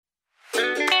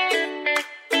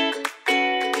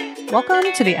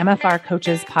Welcome to the MFR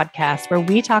Coaches podcast, where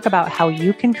we talk about how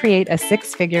you can create a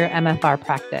six-figure MFR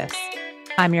practice.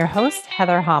 I'm your host,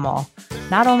 Heather Hommel.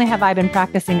 Not only have I been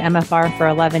practicing MFR for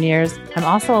 11 years, I'm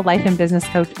also a life and business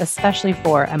coach, especially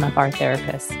for MFR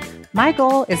therapists. My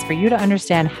goal is for you to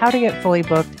understand how to get fully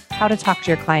booked, how to talk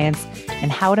to your clients, and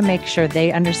how to make sure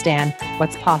they understand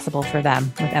what's possible for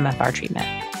them with MFR treatment.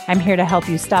 I'm here to help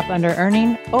you stop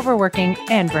under-earning, overworking,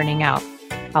 and burning out.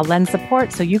 I'll lend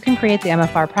support so you can create the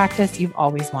MFR practice you've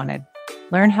always wanted.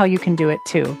 Learn how you can do it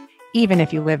too, even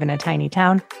if you live in a tiny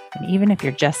town, and even if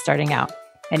you're just starting out,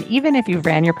 and even if you've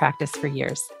ran your practice for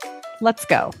years. Let's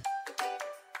go.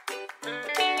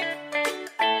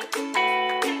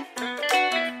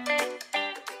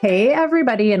 Hey,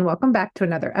 everybody, and welcome back to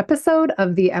another episode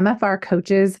of the MFR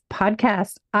Coaches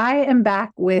podcast. I am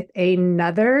back with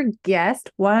another guest,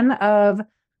 one of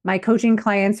my coaching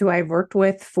clients who I've worked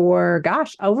with for,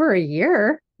 over a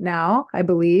year now, I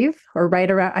believe, or right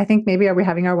around, I think maybe are we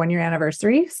having our 1 year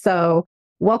anniversary? So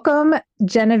welcome,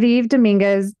 Genevieve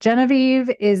Dominguez. Genevieve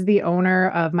is the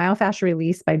owner of Myofascial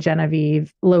Release by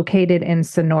Genevieve, located in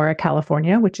Sonora,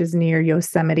 California, which is near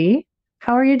Yosemite.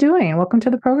 How are you doing? Welcome to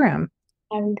the program.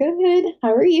 I'm good.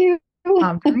 How are you?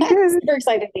 I'm pretty good. Super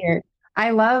excited to hear.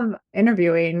 I love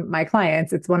interviewing my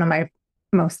clients. It's one of my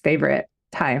most favorite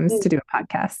times to do a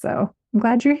podcast. So I'm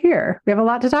glad you're here. We have a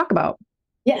lot to talk about.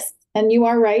 Yes. And you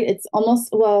are right. It's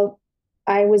almost,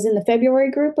 I was in the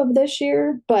February group of this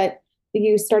year, but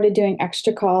you started doing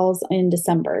extra calls in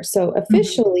December. So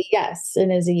officially, yes,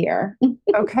 it is a year.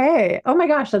 Okay. Oh my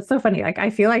gosh, that's so funny. I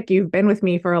feel like you've been with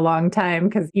me for a long time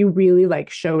because you really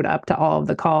showed up to all of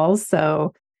the calls.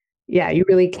 So yeah, you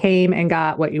really came and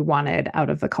got what you wanted out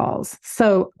of the calls.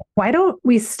 So why don't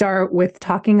we start with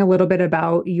talking a little bit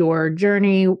about your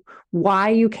journey, why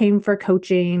you came for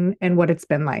coaching, and what it's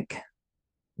been like?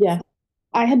 Yeah.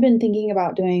 I had been thinking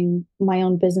about doing my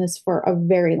own business for a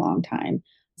very long time.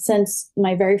 Since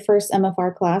my very first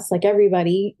MFR class, like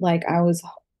everybody, I was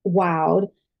wowed.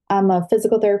 I'm a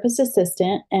physical therapist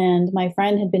assistant, and my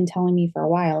friend had been telling me for a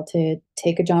while to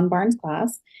take a John Barnes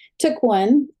class. Took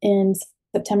one in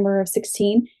September of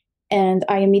 16, and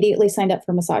I immediately signed up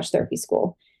for massage therapy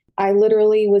school. I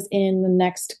literally was in the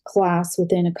next class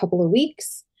within a couple of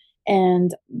weeks,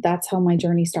 and that's how my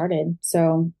journey started.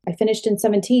 So I finished in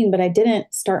 17, but I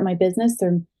didn't start my business.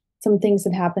 There were some things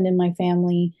that happened in my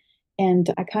family,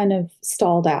 and I kind of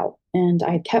stalled out, and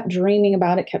I kept dreaming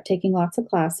about it, kept taking lots of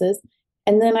classes.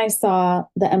 And then I saw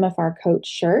the MFR coach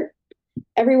shirt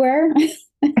everywhere.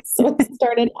 So I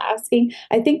started asking.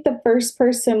 I think the first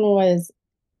person was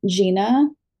Gina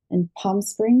in Palm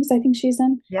Springs, I think she's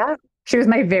in. Yeah. She was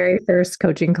my very first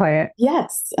coaching client.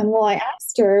 Yes. And I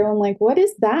asked her, I'm like, what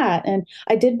is that? And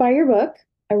I did buy your book.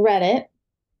 I read it.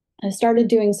 I started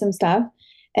doing some stuff.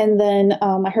 And then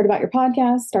I heard about your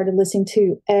podcast, started listening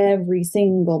to every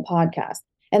single podcast.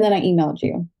 And then I emailed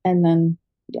you. And then,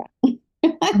 yeah.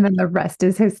 And then the rest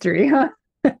is history, huh?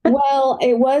 Well,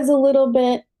 it was a little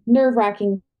bit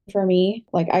nerve-wracking for me.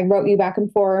 I wrote you back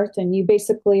and forth, and you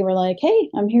basically were like, hey,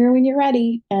 I'm here when you're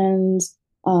ready. And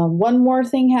one more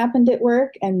thing happened at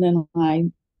work, and then I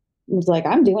was like,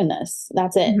 I'm doing this.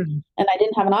 That's it. Mm-hmm. And I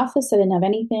didn't have an office. I didn't have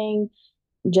anything.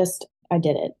 Just, I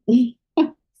did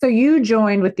it. So you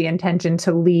joined with the intention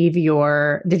to leave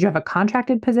did you have a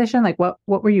contracted position? What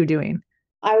were you doing?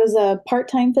 I was a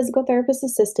part-time physical therapist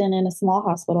assistant in a small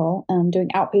hospital, doing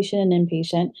outpatient and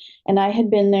inpatient. And I had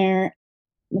been there,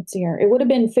 let's see here, it would have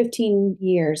been 15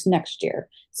 years next year.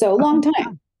 So a long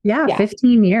time. Yeah,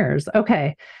 15 years.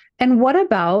 Okay. And what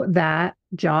about that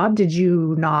job did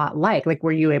you not like?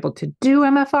 Were you able to do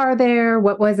MFR there?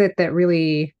 What was it that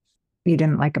really you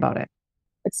didn't like about it?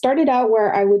 It started out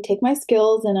where I would take my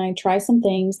skills and I try some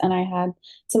things, and I had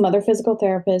some other physical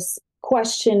therapists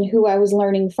question who I was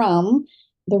learning from.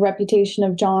 The reputation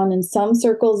of John in some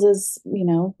circles is,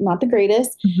 not the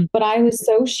greatest, but I was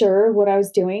so sure of what I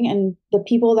was doing. And the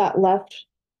people that left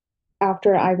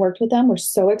after I worked with them were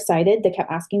so excited. They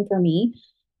kept asking for me.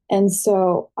 And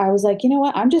so I was like, you know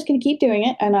what, I'm just going to keep doing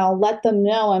it, and I'll let them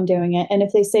know I'm doing it. And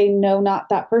if they say, no, not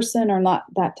that person or not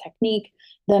that technique,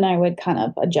 then I would kind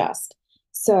of adjust.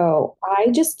 So I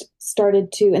just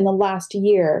started to, in the last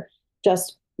year,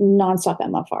 just nonstop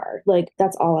MFR.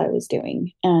 That's all I was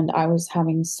doing. And I was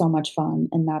having so much fun.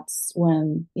 And that's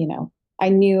when, I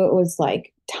knew it was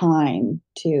time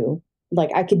to,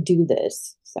 I could do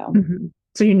this. So,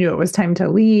 So you knew it was time to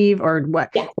leave, or what?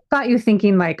 Yeah. What got you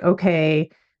thinking okay,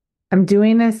 I'm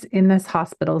doing this in this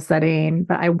hospital setting,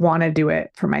 but I want to do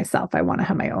it for myself. I want to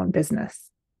have my own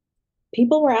business.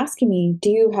 People were asking me, do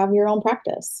you have your own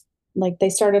practice? They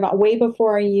started way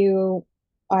before I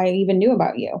even knew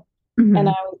about you. And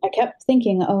Hmm. I kept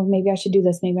thinking, oh, maybe I should do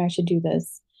this. Maybe I should do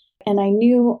this. And I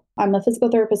knew I'm a physical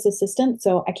therapist assistant,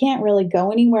 so I can't really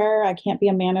go anywhere. I can't be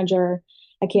a manager.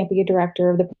 I can't be a director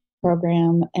of the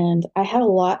program. And I had a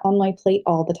lot on my plate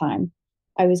all the time.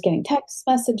 I was getting text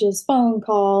messages, phone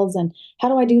calls, and how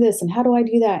do I do this? And how do I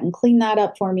do that? And clean that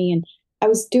up for me. And I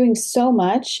was doing so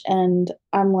much. And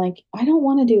I'm like, I don't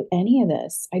want to do any of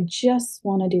this. I just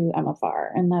want to do MFR.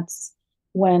 And that's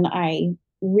when I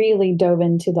really dove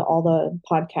into all the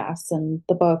podcasts and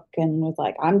the book and was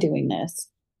like, I'm doing this.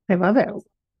 I love it.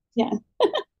 Yeah.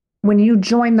 When you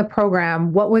joined the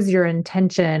program, what was your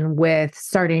intention with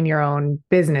starting your own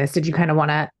business? Did you kind of want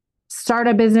to start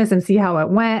a business and see how it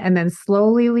went and then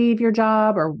slowly leave your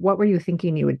job? Or what were you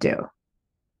thinking you would do?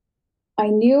 I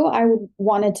knew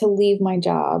wanted to leave my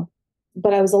job,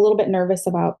 but I was a little bit nervous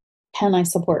about, can I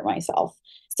support myself?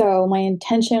 So my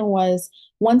intention was,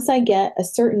 once I get a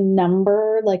certain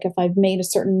number, like if I've made a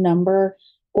certain number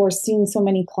or seen so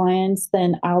many clients,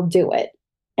 then I'll do it.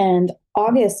 And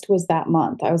August was that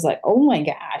month. I was like, oh my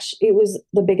gosh, it was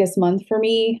the biggest month for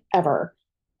me ever.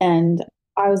 And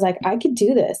I was like, I could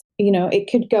do this. It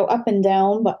could go up and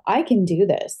down, but I can do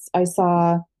this. I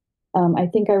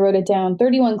think I wrote it down,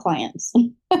 31 clients.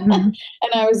 Mhm.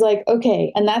 And I was like,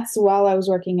 okay. And that's while I was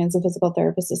working as a physical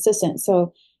therapist assistant.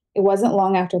 So it wasn't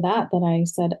long after that that I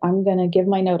said, I'm going to give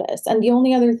my notice. And the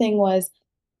only other thing was,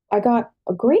 I got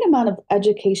a great amount of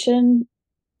education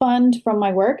fund from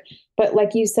my work. But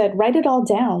like you said, write it all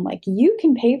down. Like, you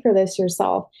can pay for this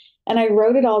yourself. And I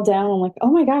wrote it all down. I'm like,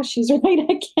 oh my gosh, she's right.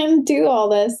 I can do all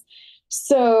this.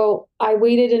 So I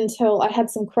waited until I had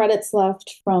some credits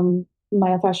left from my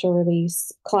official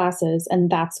release classes. And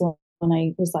that's when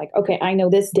I was like, okay, I know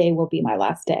this day will be my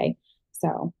last day.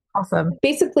 So Awesome.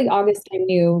 basically, August, I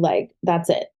knew, like, that's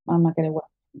it. I'm not going to work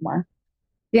anymore.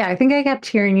 Yeah, I think I kept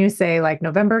hearing you say like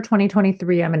November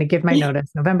 2023, I'm going to give my notice.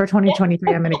 November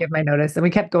 2023, I'm going to give my notice. And we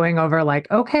kept going over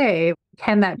like, okay,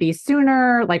 can that be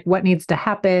sooner? Like what needs to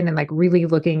happen? And like really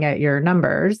looking at your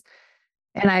numbers.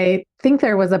 And I think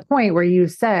there was a point where you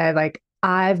said like,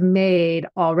 I've made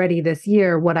already this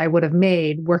year what I would have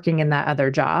made working in that other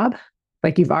job.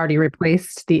 Like you've already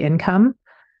replaced the income.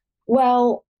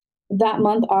 Well, that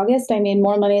month, August, I made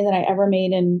more money than I ever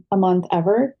made in a month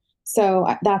ever. So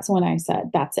that's when I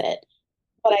said, that's it.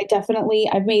 But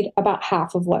I've made about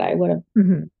half of what I would have.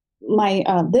 Mhm.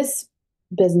 This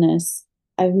business,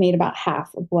 I've made about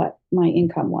half of what my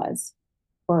income was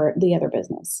for the other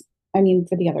business. I mean,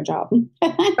 for the other job.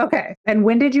 I Okay. And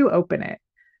when did you open it?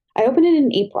 opened it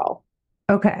in April.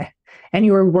 Okay. And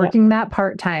you were Yep. working that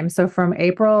part time. So from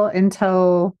April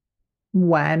until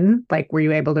when, like, were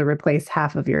you able to replace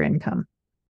half of your income?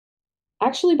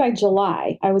 Actually, by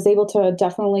July, I was able to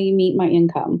definitely meet my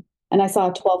income. And I saw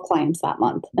 12 clients that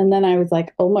month. And then I was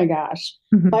like, oh my gosh,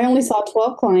 Mhm. I only saw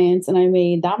 12 clients and I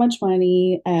made that much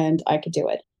money and I could do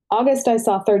it. August, I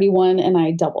saw 31 and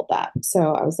I doubled that.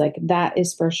 So I was like, that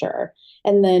is for sure.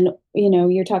 And then,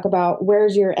 you talk about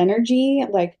where's your energy?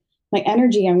 Like, my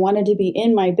energy, I wanted to be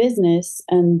in my business.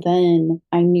 And then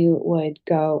I knew it would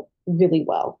go really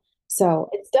well. So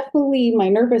it's definitely, my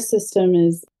nervous system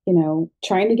is,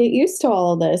 trying to get used to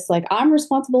all of this. Like, I'm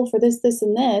responsible for this, this,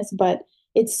 and this, but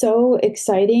it's so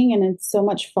exciting and it's so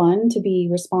much fun to be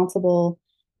responsible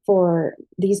for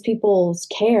these people's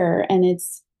care. And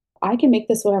I can make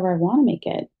this whatever I want to make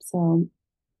it. So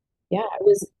yeah, it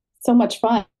was so much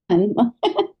fun.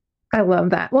 I love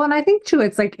that. Well, and I think too,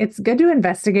 it's like, it's good to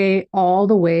investigate all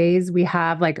the ways we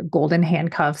have like golden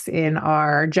handcuffs in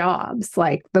our jobs,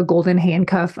 like the golden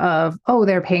handcuff of, oh,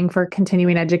 they're paying for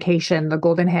continuing education, the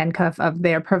golden handcuff of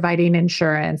they're providing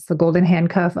insurance, the golden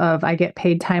handcuff of I get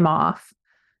paid time off,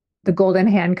 the golden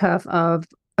handcuff of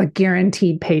a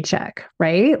guaranteed paycheck,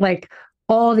 right? Like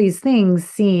all these things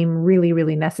seem really,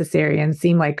 really necessary and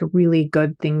seem like really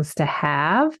good things to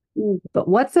have. But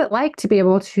what's it like to be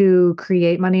able to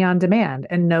create money on demand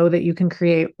and know that you can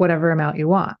create whatever amount you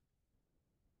want?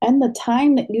 And the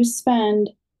time that you spend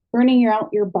burning out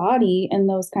your body in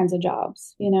those kinds of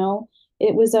jobs,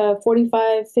 it was a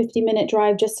 45, 50-minute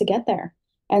drive just to get there.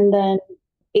 And then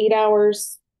 8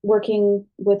 hours working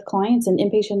with clients and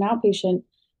inpatient and outpatient.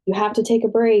 You have to take a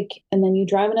break and then you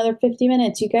drive another 50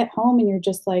 minutes. You get home and you're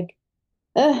just like,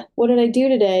 what did I do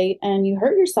today? And you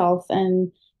hurt yourself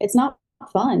and it's not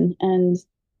fun. And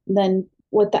then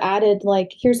with the added,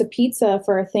 like, here's a pizza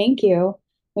for a thank you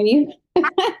when you,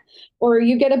 or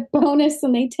you get a bonus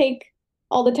and they take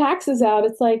all the taxes out.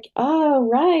 It's like, oh,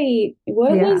 right.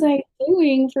 What Yeah. was I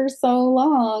doing for so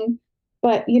long?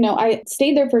 But, I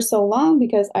stayed there for so long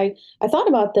because I thought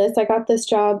about this. I got this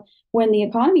job when the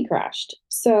economy crashed.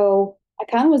 So I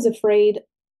kind of was afraid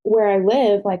where I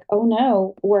live, like, oh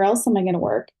no, where else am I going to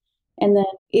work? And then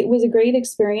it was a great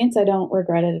experience. I don't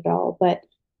regret it at all. But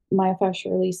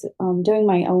myofascial release, doing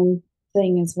my own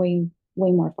thing is way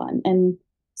more fun and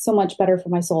so much better for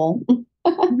my soul.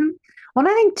 Mhm. Well, and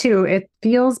I think too, it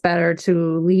feels better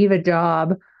to leave a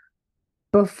job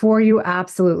before you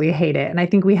absolutely hate it. And I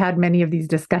think we had many of these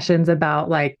discussions about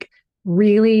like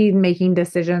really making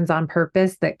decisions on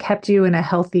purpose that kept you in a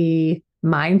healthy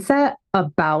mindset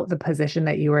about the position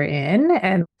that you were in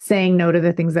and saying no to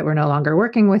the things that were no longer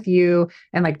working with you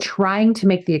and like trying to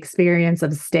make the experience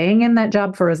of staying in that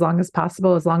job for as long as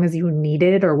possible, as long as you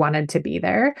needed or wanted to be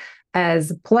there,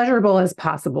 as pleasurable as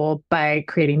possible by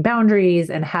creating boundaries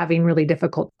and having really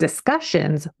difficult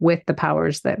discussions with the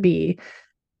powers that be.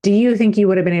 Do you think you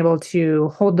would have been able to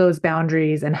hold those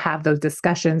boundaries and have those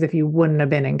discussions if you wouldn't have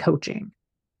been in coaching?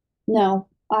 No,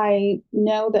 I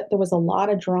know that there was a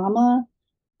lot of drama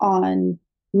on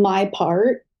my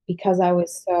part because I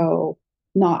was so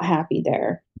not happy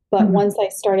there. But Mhm. once I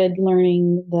started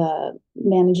learning the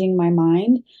managing my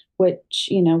mind, which,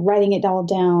 writing it all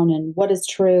down and what is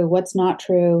true, what's not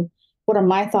true, what are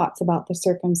my thoughts about the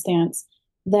circumstance,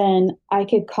 then I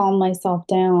could calm myself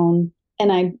down.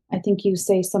 And I think you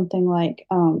say something like,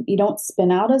 you don't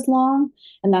spin out as long.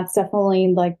 And that's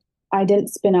definitely like, I didn't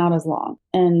spin out as long.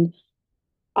 And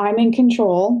I'm in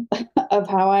control of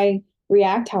how I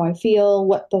react, how I feel,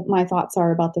 what my thoughts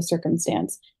are about the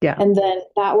circumstance. Yeah. And then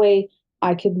that way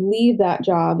I could leave that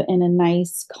job in a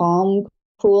nice, calm,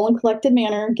 cool, and collected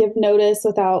manner, give notice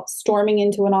without storming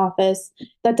into an office.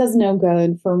 That does no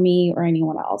good for me or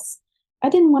anyone else. I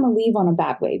didn't want to leave on a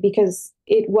bad way because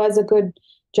it was a good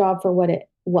job for what it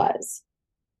was.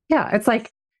 Yeah. It's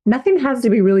like nothing has to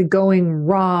be really going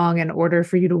wrong in order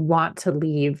for you to want to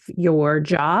leave your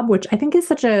job, which I think is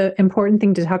such an important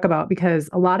thing to talk about because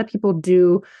a lot of people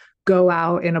do go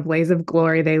out in a blaze of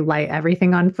glory. They light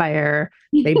everything on fire.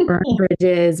 They burn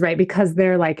bridges, right? Because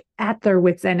they're like at their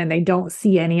wits' end and they don't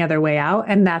see any other way out.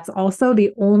 And that's also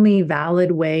the only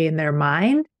valid way in their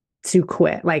mind to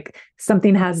quit. Like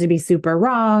something has to be super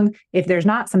wrong. If there's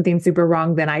not something super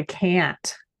wrong, then I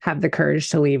can't have the courage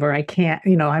to leave, or I can't,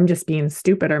 I'm just being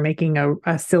stupid or making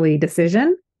a silly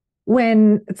decision.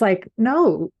 When it's like,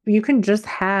 no, you can just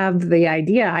have the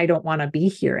idea, I don't want to be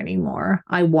here anymore.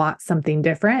 I want something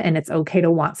different. And it's okay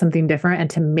to want something different and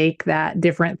to make that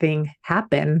different thing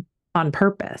happen on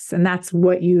purpose. And that's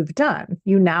what you've done.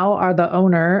 You now are the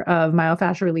owner of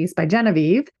Myofascial Release by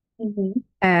Genevieve. Mhm.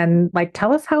 And like,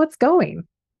 tell us how it's going.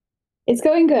 It's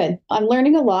going good. I'm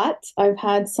learning a lot. I've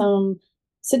had some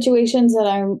situations that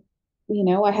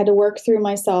I had to work through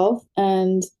myself,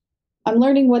 and I'm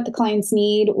learning what the clients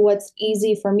need, what's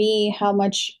easy for me, how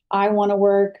much I want to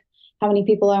work, how many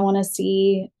people I want to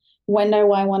see, when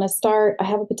do I want to start. I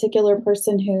have a particular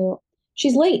person who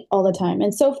she's late all the time.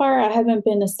 And so far, I haven't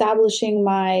been establishing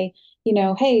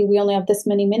hey, we only have this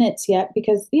many minutes yet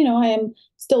because, I am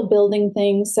still building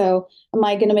things. So am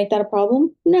I going to make that a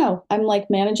problem? No, I'm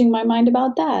like managing my mind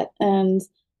about that. And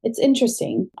it's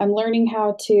interesting. I'm learning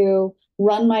how to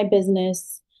run my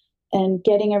business and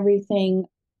getting everything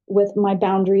with my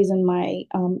boundaries and my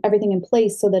everything in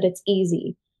place so that it's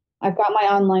easy. I've got my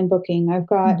online booking.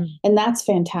 Mhm. And that's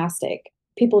fantastic.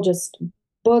 People just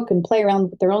book and play around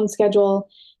with their own schedule.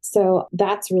 So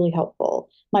that's really helpful.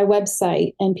 My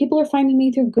website, and people are finding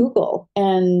me through Google,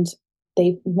 and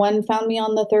one found me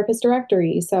on the therapist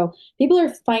directory. So people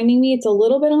are finding me. It's a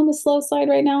little bit on the slow side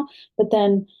right now, but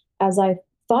then as I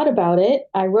thought about it,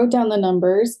 I wrote down the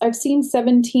numbers. I've seen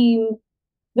 17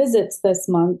 visits this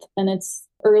month, and it's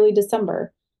early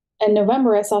December. In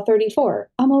November, I saw 34.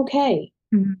 I'm okay.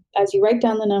 Mhm. As you write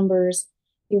down the numbers,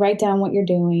 you write down what you're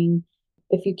doing.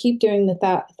 If you keep doing the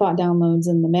thought downloads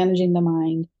and the managing the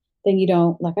mind, then you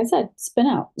don't, like I said, spin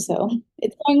out. So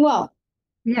it's going well.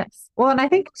 Yes. Well, and I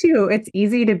think too, it's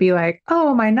easy to be like,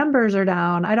 oh, my numbers are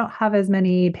down. I don't have as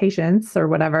many patients or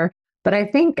whatever. But I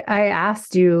think I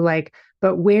asked you, like,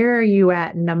 but where are you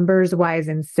at numbers wise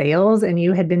in sales? And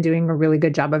you had been doing a really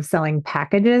good job of selling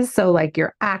packages. So, like,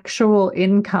 your actual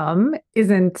income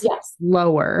isn't Yes.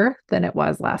 lower than it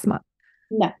was last month.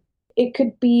 No. It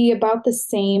could be about the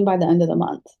same by the end of the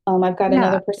month. I've got Yeah.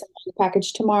 another person buying a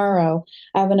package tomorrow.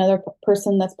 I have another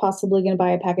person that's possibly going to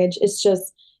buy a package. It's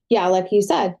just, yeah, like you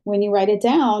said, when you write it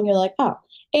down, you're like, oh,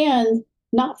 and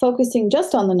not focusing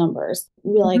just on the numbers.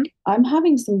 You're Mhm. like, I'm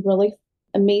having some really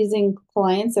amazing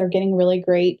clients that are getting really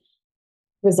great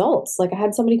results. Like I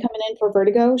had somebody coming in for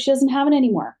vertigo. She doesn't have it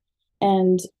anymore.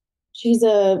 And she's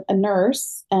a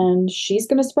nurse, and she's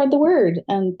going to spread the word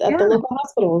and at the Yeah. local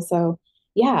hospital. So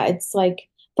yeah, it's like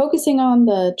focusing on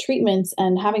the treatments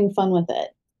and having fun with it.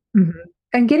 Mhm.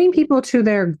 And getting people to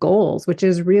their goals, which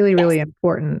is really, Yes. really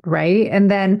important, right?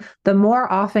 And then the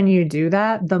more often you do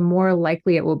that, the more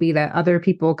likely it will be that other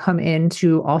people come in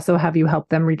to also have you help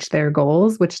them reach their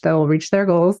goals, which they'll reach their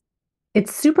goals.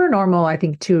 It's super normal, I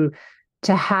think, to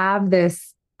have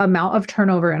this amount of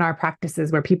turnover in our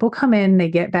practices where people come in, they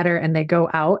get better and they go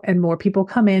out, and more people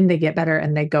come in, they get better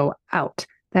and they go out.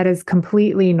 That is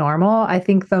completely normal. I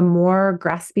think the more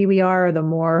graspy we are, the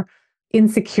more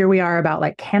insecure we are about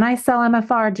like, can I sell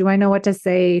MFR? Do I know what to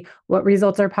say? What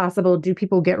results are possible? Do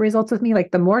people get results with me?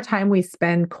 Like the more time we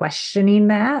spend questioning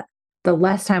that, the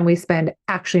less time we spend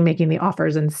actually making the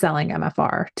offers and selling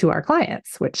MFR to our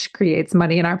clients, which creates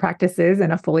money in our practices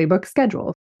and a fully booked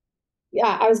schedule.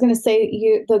 Yeah, I was going to say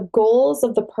the goals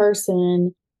of the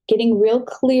person, getting real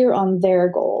clear on their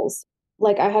goals.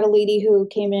 Like I had a lady who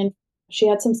came in, she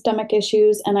had some stomach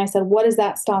issues, and I said, "What is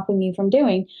that stopping you from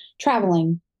doing?"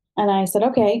 Traveling. And I said,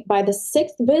 "Okay, by the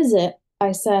sixth visit,"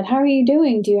 I said, "How are you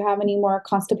doing? Do you have any more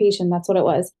constipation?" That's what it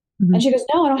was. And Mhm. she goes,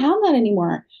 "No, I don't have that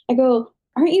anymore." I go,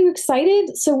 "Aren't you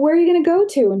excited? So where are you going to go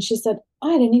to?" And she said,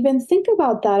 "I didn't even think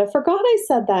about that. I forgot I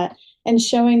said that." And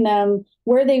showing them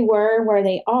where they were, where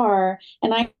they are.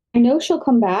 And I know she'll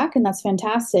come back, and that's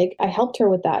fantastic. I helped her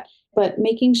with that. But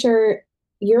making sure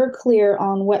you're clear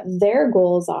on what their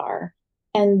goals are,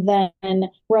 and then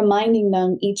reminding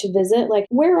them each visit, like,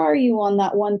 where are you on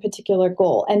that one particular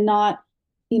goal? And not,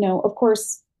 of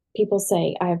course, people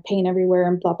say, I have pain everywhere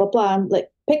and blah, blah, blah. Like,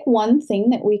 pick one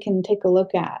thing that we can take a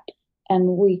look at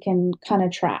and we can kind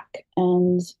of track.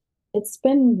 And it's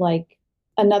been like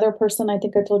another person I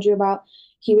think I told you about.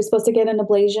 He was supposed to get an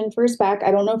ablation for his back.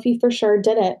 I don't know if he for sure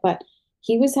did it, but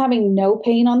he was having no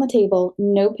pain on the table,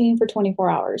 no pain for 24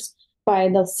 hours by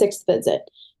the sixth visit.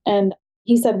 And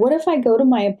he said, "What if I go to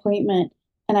my appointment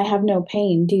and I have no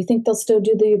pain? Do you think they'll still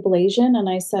do the ablation?" And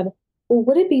I said, "Well,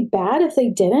 would it be bad if they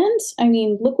didn't? I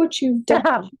mean, look what you've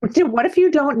done." Yeah. What if you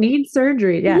don't need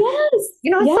surgery? Yeah. Yes.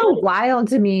 What's Yes. so wild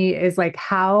to me is like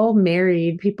how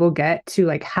married people get to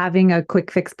like having a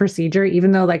quick fix procedure,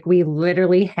 even though like we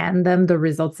literally hand them the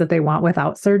results that they want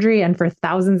without surgery and for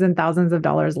thousands and thousands of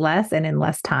dollars less and in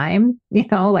less time,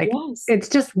 like Yes. it's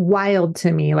just wild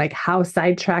to me, like how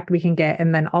sidetracked we can get.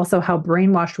 And then also how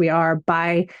brainwashed we are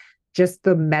by just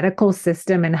the medical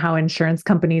system and how insurance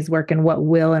companies work and what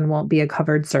will and won't be a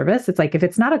covered service. It's like, if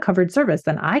it's not a covered service,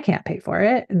 then I can't pay for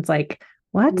it. And it's like,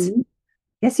 what? Mhm.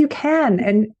 Yes, you can.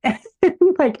 And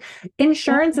like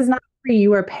insurance Yeah. is not free.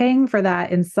 You are paying for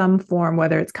that in some form,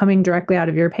 whether it's coming directly out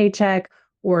of your paycheck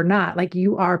or not. Like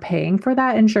you are paying for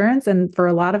that insurance. And for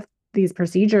a lot of these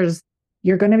procedures,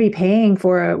 you're going to be paying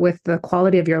for it with the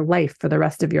quality of your life for the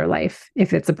rest of your life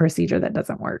if it's a procedure that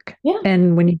doesn't work. Yeah.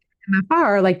 And when you get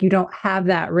MFR, like you don't have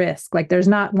that risk. Like there's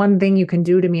not one thing you can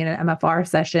do to me in an MFR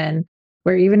session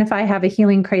where even if I have a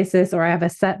healing crisis or I have a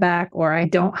setback or I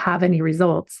don't have any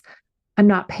results, I'm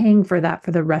not paying for that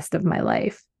for the rest of my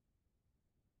life.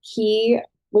 He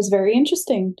was very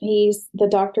interesting. The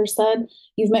doctor said,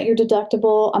 "You've met your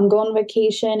deductible. I'm going on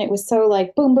vacation." It was so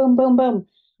like boom, boom, boom, boom.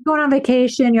 Going on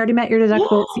vacation, you already met your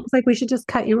deductible. It Yeah. seems like we should just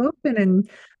cut you open and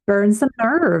burn some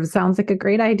nerves. Sounds like a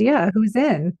great idea. Who's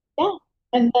in? Yeah.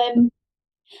 And then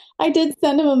I did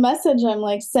send him a message. I'm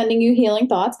like, "Sending you healing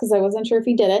thoughts," because I wasn't sure if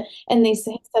he did it. And they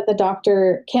said the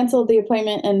doctor canceled the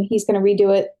appointment and he's going to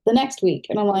redo it the next week.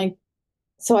 And I'm like,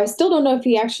 so I still don't know if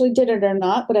he actually did it or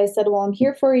not. But I said, "Well, I'm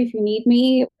here for you if you need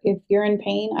me. If you're in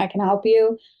pain, I can help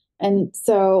you." And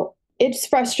so it's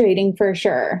frustrating for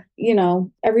sure.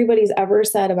 Everybody's ever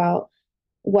said about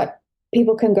what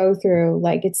people can go through.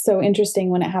 Like, it's so interesting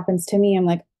when it happens to me. I'm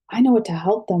like, I know what to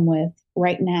help them with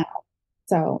right now.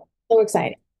 So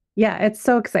exciting. Yeah, it's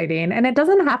so exciting. And it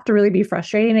doesn't have to really be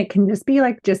frustrating. It can just be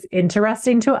like just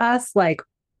interesting to us, like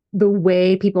the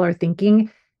way people are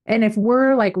thinking. And if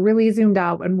we're like really zoomed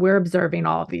out and we're observing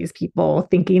all of these people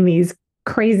thinking these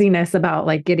craziness about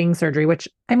like getting surgery, which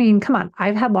I mean, come on,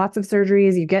 I've had lots of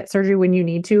surgeries. You get surgery when you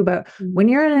need to, but when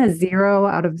you're in a 0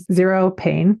 out of 0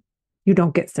 pain, you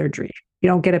don't get surgery. You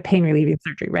don't get a pain relieving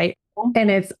surgery, right? And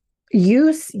it's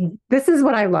this is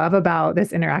what I love about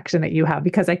this interaction that you have,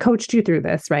 because I coached you through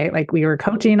this, right? Like we were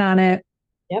coaching on it.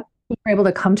 Yep. We were able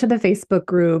to come to the Facebook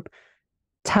group,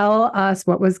 tell us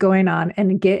what was going on,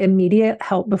 and get immediate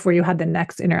help before you had the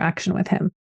next interaction with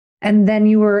him. And then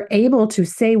you were able to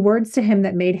say words to him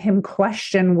that made him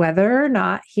question whether or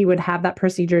not he would have that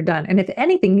procedure done. And if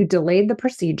anything, you delayed the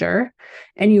procedure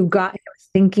and you got him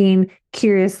thinking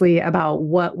curiously about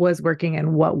what was working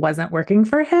and what wasn't working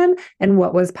for him and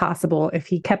what was possible if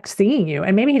he kept seeing you.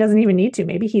 And maybe he doesn't even need to.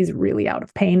 Maybe he's really out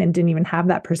of pain and didn't even have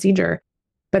that procedure.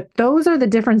 But those are the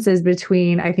differences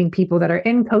between, I think, people that are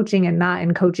in coaching and not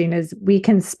in coaching is we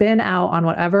can spin out on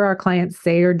whatever our clients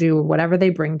say or do, whatever they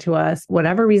bring to us,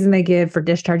 whatever reason they give for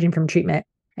discharging from treatment.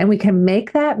 And we can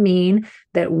make that mean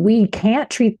that we can't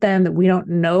treat them, that we don't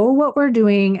know what we're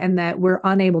doing, and that we're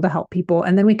unable to help people.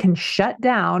 And then we can shut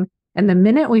down. And the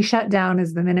minute we shut down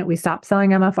is the minute we stop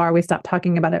selling MFR, we stop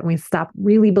talking about it, and we stop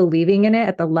really believing in it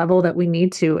at the level that we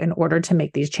need to in order to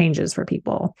make these changes for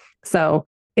people. So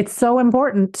it's so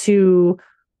important to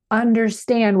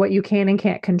understand what you can and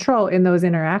can't control in those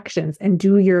interactions and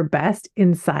do your best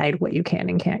inside what you can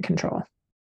and can't control.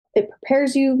 It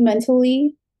prepares you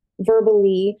mentally,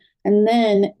 verbally, and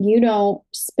then you don't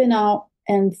spin out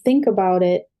and think about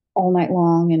it all night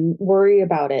long and worry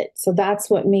about it. So that's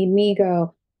what made me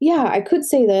go, yeah, I could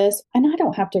say this, and I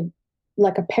don't have to,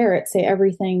 like a parrot, say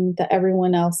everything that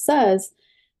everyone else says.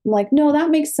 I'm like, no,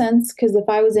 that makes sense, because if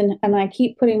I was in, and I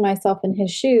keep putting myself in his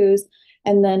shoes,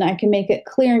 and then I can make it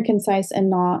clear and concise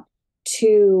and not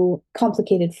too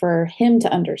complicated for him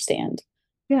to understand.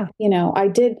 Yeah.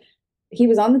 He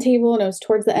was on the table and it was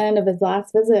towards the end of his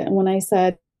last visit. And when I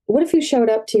said, what if you showed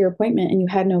up to your appointment and you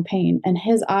had no pain? And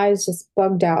his eyes just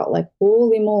bugged out like,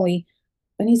 holy moly.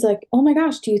 And he's like, oh my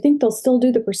gosh, do you think they'll still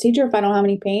do the procedure if I don't have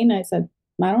any pain? I said,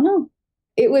 I don't know.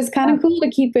 It was kind of cool to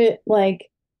keep it like,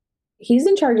 he's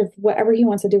in charge of whatever he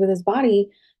wants to do with his body,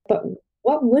 but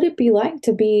what would it be like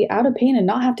to be out of pain and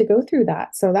not have to go through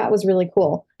that? So that was really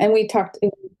cool. And we coached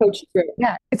through it.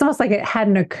 Yeah. It's almost like it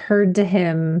hadn't occurred to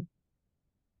him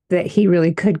that he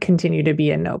really could continue to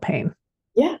be in no pain.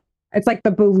 Yeah. It's like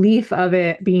the belief of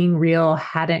it being real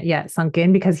hadn't yet sunk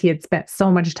in because he had spent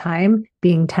so much time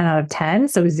being 10 out of 10.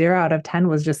 So 0 out of 10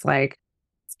 was just like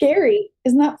scary.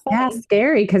 Isn't that funny? Yeah,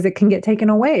 scary because it can get taken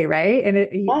away, right? And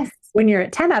Yes. when you're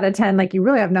at 10 out of 10, like you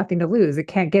really have nothing to lose. It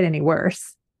can't get any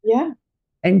worse. Yeah.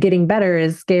 And getting better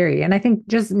is scary. And I think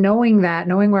just knowing that,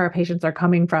 knowing where our patients are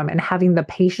coming from and having the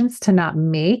patience to not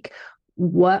make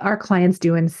what our clients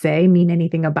do and say mean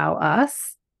anything about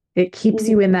us, it keeps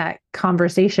you in that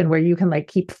conversation where you can like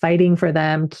keep fighting for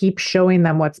them, keep showing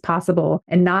them what's possible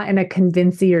and not in a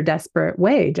convincing or desperate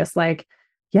way. Just like,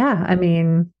 yeah, I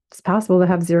mean, it's possible to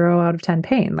have 0 out of 10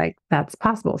 pain. Like that's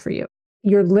possible for you.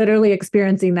 You're literally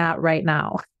experiencing that right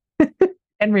now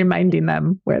and reminding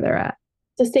them where they're at.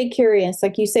 To stay curious.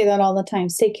 Like you say that all the time,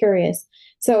 stay curious.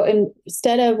 So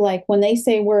instead of like when they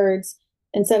say words,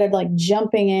 instead of like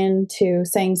jumping into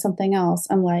saying something else,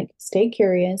 I'm like, stay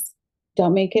curious.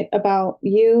 Don't make it about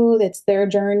you. It's their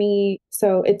journey.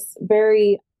 So it's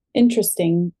very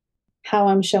interesting how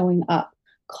I'm showing up,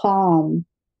 calm.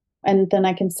 And then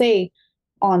I can say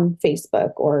on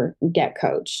Facebook or Get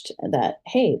Coached that,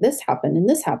 hey, this happened and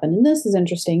this happened and this is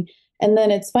interesting. And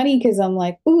then it's funny because I'm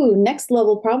like, ooh, next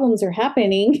level problems are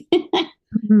happening. I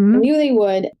knew they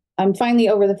would. I'm finally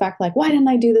over the fact like, why didn't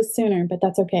I do this sooner? But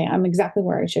that's okay. I'm exactly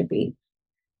where I should be.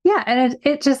 Yeah. And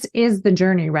it just is the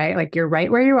journey, right? Like you're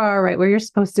right where you are, right where you're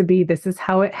supposed to be. This is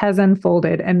how it has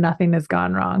unfolded and nothing has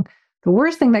gone wrong. The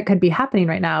worst thing that could be happening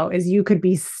right now is you could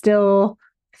be still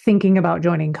thinking about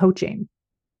joining coaching,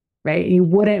 right? You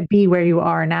wouldn't be where you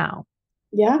are now.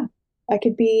 Yeah. I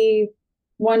could be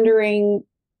wondering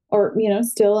or,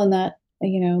 still in that,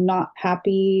 not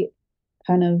happy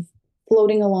kind of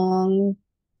floating along.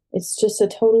 It's just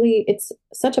it's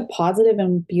such a positive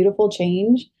and beautiful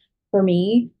change for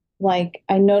me. Like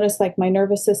I notice like my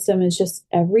nervous system is just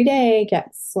every day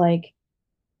gets like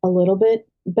a little bit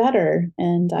better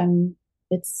and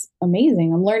it's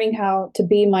amazing. I'm learning how to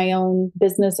be my own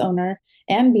business owner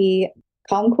and be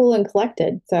calm, cool, and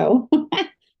collected. So I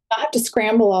have to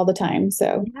scramble all the time.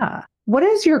 So yeah. What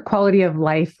is your quality of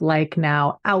life like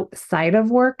now outside of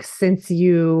work since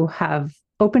you have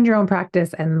opened your own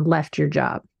practice and left your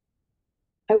job?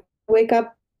 I wake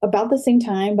up about the same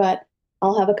time, but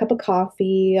I'll have a cup of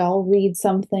coffee. I'll read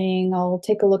something. I'll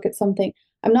take a look at something.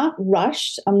 I'm not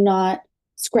rushed. I'm not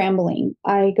scrambling.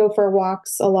 I go for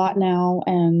walks a lot now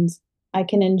and I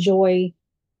can enjoy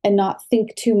and not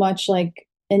think too much like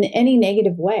in any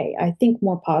negative way. I think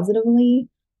more positively.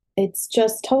 It's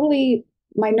just totally,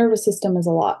 my nervous system is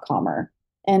a lot calmer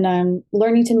and I'm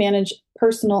learning to manage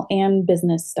personal and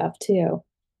business stuff too.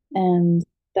 And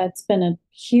that's been a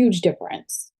huge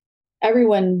difference.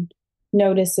 Everyone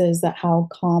notices that how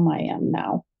calm I am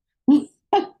now.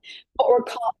 Or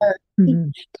calmer.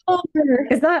 Calmer.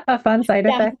 Is that a fun side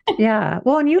effect? Yeah.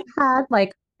 Well, and you've had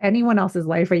like anyone else's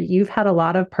life, right? You've had a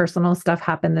lot of personal stuff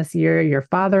happen this year. Your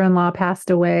father-in-law passed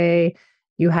away.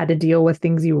 You had to deal with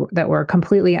things that were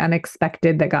completely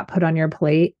unexpected that got put on your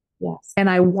plate. Yes. And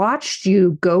I watched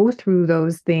you go through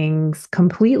those things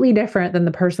completely different than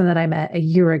the person that I met a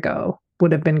year ago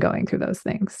would have been going through those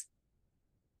things.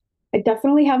 I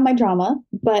definitely have my drama,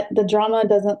 but the drama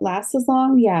doesn't last as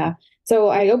long. Yeah. So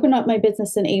I opened up my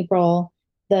business in April.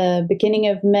 The beginning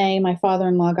of May, my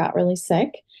father-in-law got really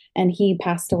sick and he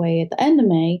passed away at the end of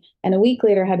May. And a week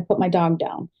later, I had to put my dog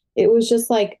down. It was just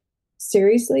like,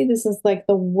 seriously, this is like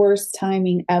the worst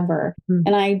timing ever. Mhm.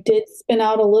 And I did spin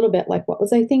out a little bit like, what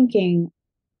was I thinking?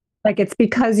 Like it's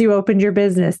because you opened your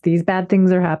business, these bad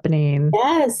things are happening.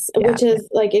 Yes, Yeah. which is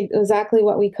like exactly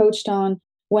what we coached on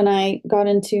when I got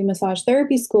into massage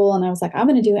therapy school and I was like, I'm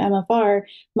going to do MFR.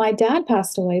 My dad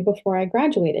passed away before I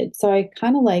graduated. So I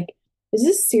kind of like, is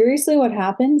this seriously what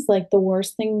happens? Like the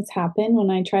worst things happen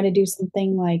when I try to do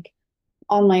something like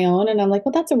on my own. And I'm like,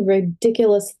 well, that's a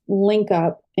ridiculous link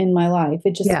up in my life.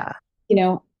 It just, Yeah.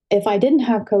 if I didn't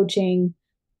have coaching,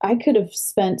 I could have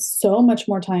spent so much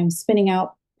more time spinning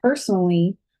out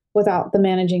personally without the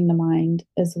managing the mind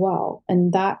as well.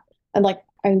 And like,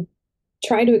 I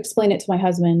try to explain it to my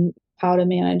husband how to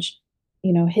manage,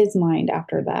 his mind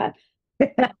after that.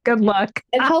 Good luck.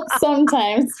 It helps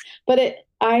sometimes, but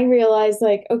I realized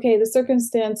like, okay, the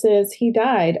circumstances, he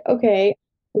died. Okay,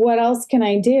 what else can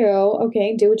I do?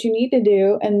 Okay, do what you need to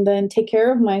do and then take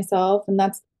care of myself. And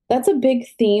that's a big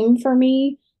theme for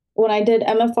me. When I did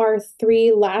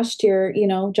MFR3 last year,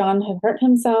 John had hurt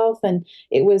himself and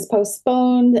it was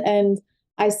postponed. And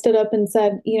I stood up and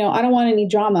said, I don't want any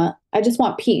drama. I just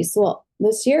want peace. Well,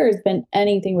 this year has been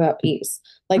anything but peace.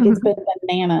 Like it's been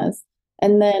bananas.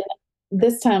 And then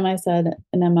this time I said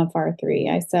an MFR3.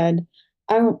 I said,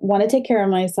 I want to take care of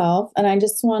myself and I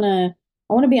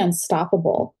want to be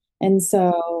unstoppable. And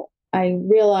so I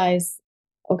realized,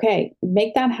 okay,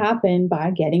 make that happen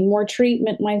by getting more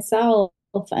treatment myself.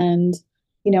 And,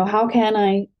 how can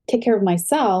I take care of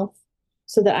myself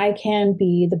so that I can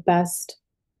be the best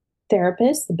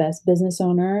therapist, the best business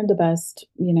owner, the best,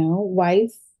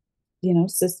 wife,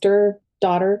 sister,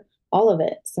 daughter, all of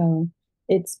it. So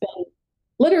it's been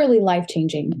literally life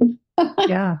changing.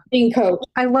 Yeah. Being coached.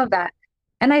 I love that.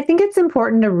 And I think it's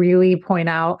important to really point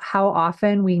out how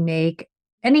often we make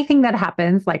anything that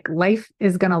happens, like life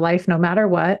is going to life no matter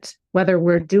what, whether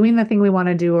we're doing the thing we want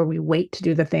to do or we wait to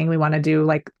do the thing we want to do,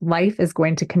 like life is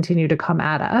going to continue to come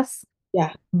at us.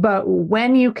 Yeah. But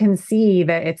when you can see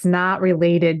that it's not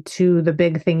related to the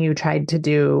big thing you tried to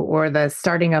do or the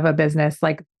starting of a business,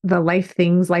 like the life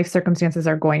things, life circumstances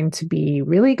are going to be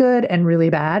really good and really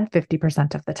bad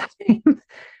 50% of the time.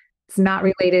 It's not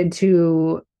related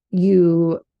to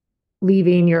you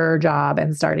leaving your job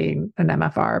and starting an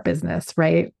MFR business,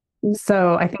 right?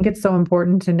 So I think it's so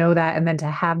important to know that and then to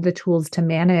have the tools to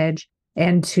manage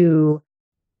and to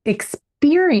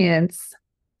experience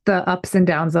the ups and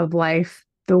downs of life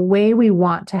the way we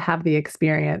want to have the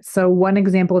experience. So one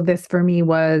example of this for me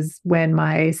was when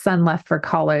my son left for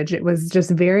college. It was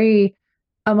just very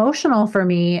emotional for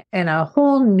me and a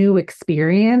whole new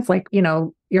experience. Like,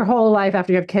 your whole life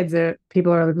after you have kids,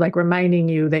 people are like reminding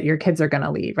you that your kids are going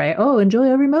to leave, right? Oh,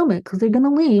 enjoy every moment because they're going to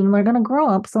leave and they're going to grow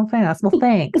up so fast. Well,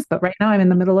 thanks. But right now I'm in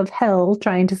the middle of hell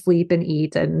trying to sleep and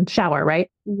eat and shower, right?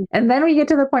 And then we get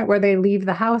to the point where they leave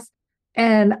the house.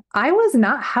 And I was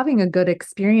not having a good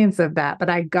experience of that, but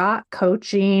I got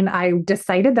coaching. I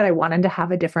decided that I wanted to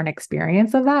have a different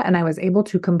experience of that. And I was able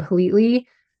to completely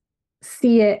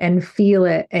see it and feel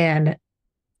it and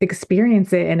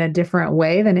experience it in a different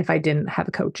way than if I didn't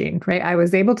have coaching, right? I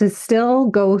was able to still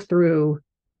go through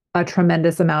a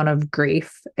tremendous amount of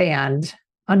grief and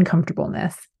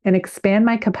uncomfortableness and expand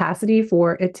my capacity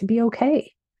for it to be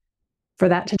okay, for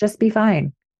that to just be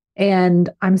fine. And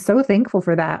I'm so thankful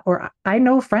for that. Or I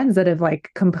know friends that have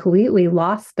like completely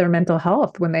lost their mental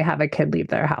health when they have a kid leave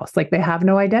their house. Like they have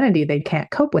no identity, they can't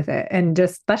cope with it. And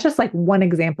that's just like one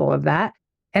example of that.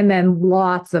 And then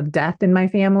lots of death in my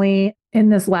family in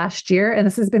this last year. And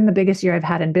this has been the biggest year I've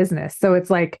had in business. So it's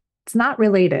like, it's not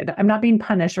related. I'm not being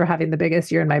punished for having the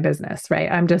biggest year in my business,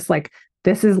 right? I'm just like,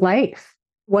 this is life.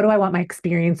 What do I want my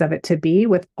experience of it to be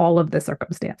with all of the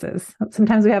circumstances?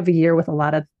 Sometimes we have a year with a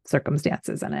lot of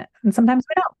circumstances in it, and sometimes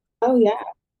we don't. Oh, yeah.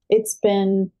 It's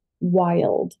been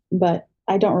wild, but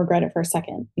I don't regret it for a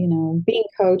second, being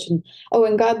coach and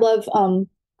God love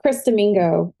Chris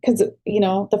Domingo, because,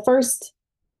 the first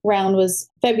round was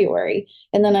February.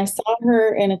 And then I saw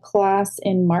her in a class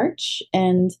in March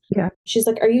and she's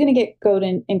like, are you going to go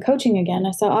in coaching again?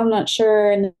 I said, I'm not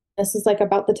sure. And this is like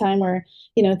about the time where,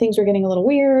 things were getting a little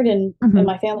weird and in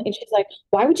my family. And she's like,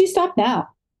 why would you stop now?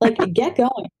 Like, get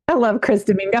going. I love Chris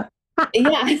Domingo.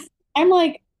 Yeah. I'm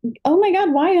like, oh my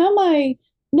God, why am I?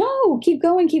 No, keep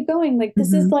going, keep going. Like,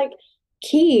 this is like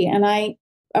key. And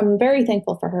I'm very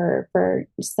thankful for her for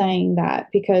saying that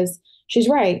because she's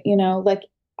right. Like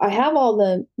I have all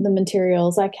the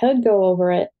materials. I could go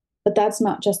over it, But that's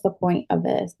not just the point of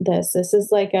This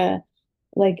is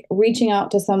like reaching out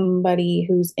to somebody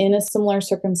who's in a similar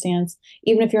circumstance,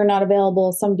 even if you're not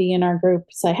available, somebody in our group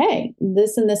say, hey,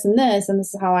 this and this and this, and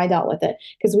this is how I dealt with it.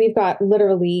 Because we've got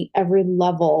literally every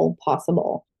level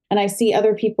possible. And I see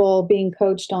other people being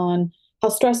coached on how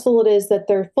stressful it is that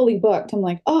they're fully booked. I'm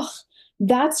like, oh,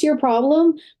 that's your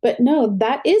problem. But no,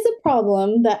 that is a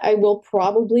problem that I will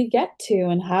probably get to.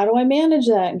 And how do I manage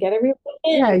that and get everyone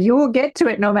in? Yeah, you will get to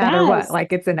it no matter what. Yes.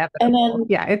 Like it's And inevitable. then,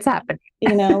 Yeah, it's happening.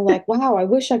 like, wow, I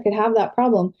wish I could have that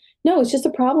problem. No, it's just a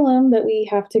problem that we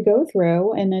have to go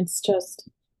through. And it's just,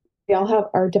 we all have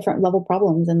our different level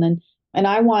problems. And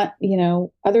I want,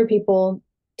 other people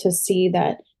to see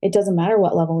that it doesn't matter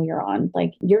what level you're on,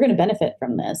 like, you're going to benefit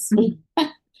from this.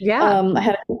 Yeah. I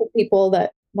had a couple people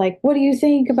that, like, what do you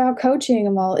think about coaching?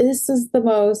 And well, this is the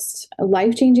most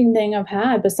life-changing thing I've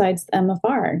had besides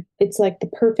MFR. It's like the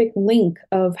perfect link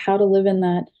of how to live in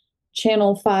that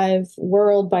channel 5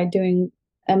 world by doing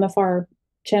MFR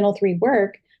channel 3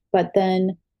 work, but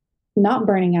then not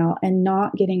burning out and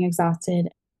not getting exhausted,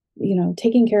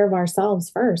 taking care of ourselves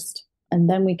first. And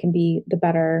then we can be the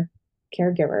better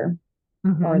caregiver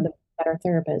or the better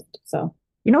therapist. So,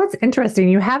 What's interesting?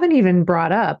 You haven't even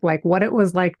brought up like what it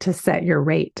was like to set your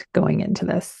rate going into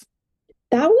this.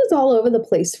 that was all over the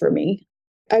place for me.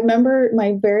 I remember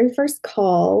my very first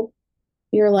call,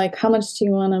 you're like, how much do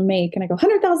you want to make? And I go,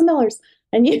 $100,000.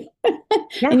 And you,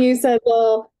 Yeah. and you said,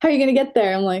 well, how are you going to get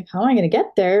there? I'm like, how am I going to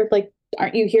get there? Like,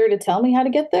 aren't you here to tell me how to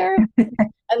get there?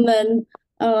 And then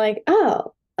I'm like,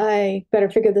 oh, I better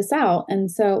figure this out. And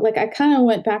so, like, I kind of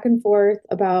went back and forth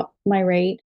about my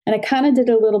rate, and I kind of did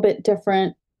a little bit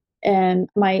different. And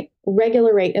my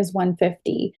regular rate is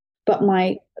 150, but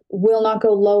my will not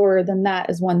go lower than that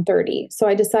is 130. So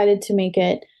I decided to make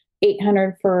it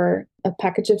 800 for a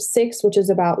package of 6, which is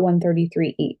about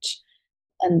 133 each.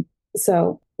 And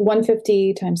so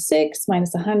 150 times 6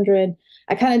 minus 100,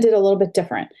 I kind of did a little bit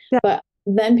different. Yeah. But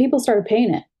then people started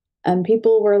paying it, and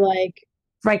people were like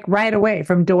right away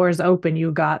from doors open,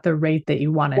 you got the rate that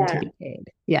you wanted to be paid.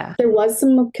 Yeah. There was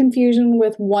some confusion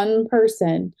with one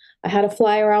person. I had a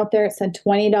flyer out there. It said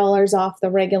 $20 off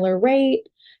the regular rate.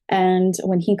 And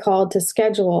when he called to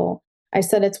schedule, I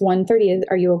said, it's 130.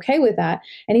 Are you okay with that?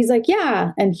 And he's like,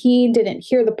 yeah. And he didn't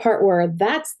hear the part where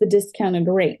that's the discounted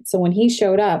rate. So when he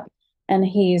showed up and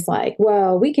he's like,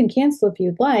 well, we can cancel if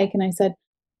you'd like. And I said,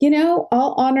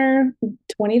 I'll honor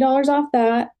 $20 off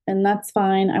that. And that's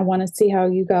fine. I want to see how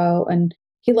you go. And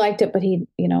he liked it, but it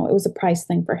was a price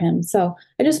thing for him. So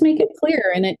I just make it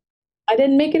clear, and I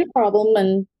didn't make it a problem.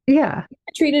 And yeah,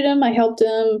 I treated him. I helped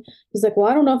him. He's like, well,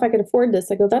 I don't know if I could afford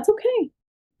this. I go, that's okay.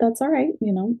 That's all right.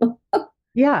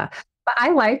 Yeah. But I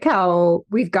like how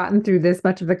we've gotten through this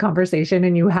much of the conversation,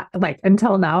 and you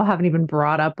until now haven't even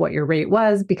brought up what your rate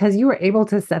was, because you were able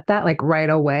to set that like right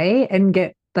away and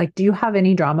get do you have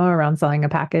any drama around selling a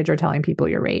package or telling people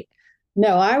your rate?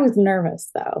 No, I was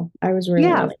nervous though. I was really,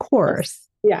 of course.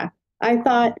 Yeah. I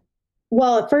thought,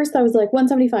 well, at first I was like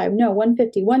 175, no,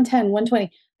 150, 110, 120.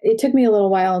 It took me a little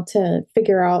while to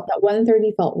figure out that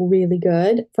 130 felt really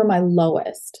good for my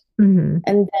lowest. Mm-hmm.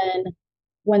 And then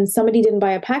when somebody didn't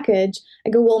buy a package, I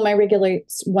go, well, my regular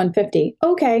 150.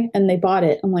 Okay. And they bought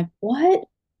it. I'm like, what?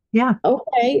 Yeah.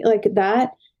 Okay. Like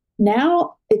that.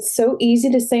 Now it's so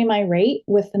easy to say my rate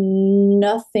with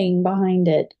nothing behind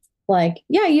it. Like,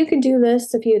 yeah, you could do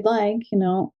this if you'd like,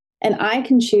 and I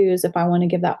can choose if I want to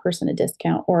give that person a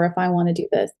discount or if I want to do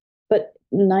this. But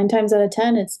 9 times out of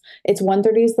 10, it's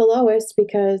 130 is the lowest,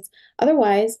 because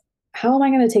otherwise, how am I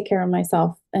going to take care of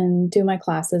myself and do my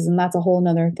classes? And that's a whole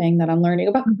nother thing that I'm learning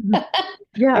about.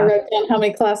 Yeah. I wrote down how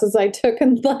many classes I took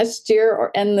in last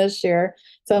year and this year.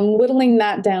 So I'm whittling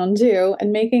that down too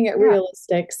and making it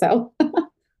realistic. So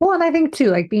well, and I think too,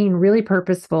 like being really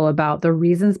purposeful about the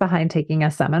reasons behind taking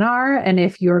a seminar. And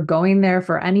if you're going there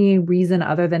for any reason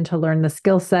other than to learn the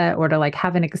skill set or to like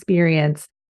have an experience,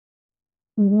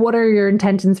 what are your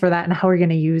intentions for that and how are you going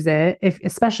to use it?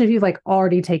 Especially if you've like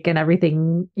already taken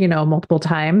everything, multiple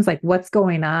times, like what's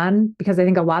going on? Because I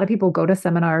think a lot of people go to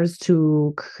seminars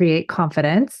to create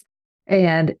confidence.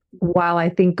 And while I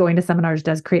think going to seminars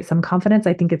does create some confidence,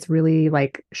 I think it's really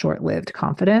like short-lived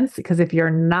confidence, because if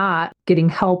you're not getting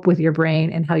help with your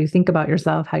brain and how you think about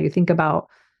yourself, how you think about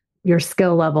your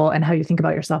skill level and how you think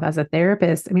about yourself as a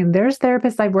therapist. I mean, there's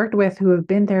therapists I've worked with who have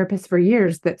been therapists for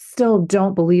years that still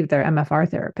don't believe they're MFR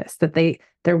therapists, that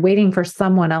they're waiting for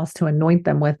someone else to anoint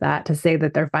them with that to say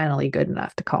that they're finally good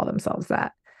enough to call themselves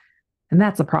that. And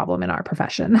that's a problem in our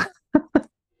profession.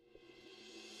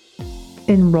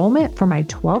 Enrollment for my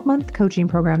 12-month coaching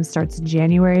program starts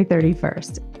January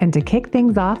 31st. And to kick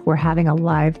things off, we're having a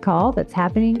live call that's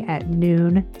happening at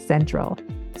noon Central.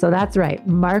 So that's right.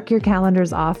 Mark your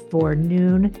calendars off for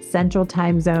noon Central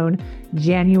Time Zone,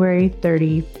 January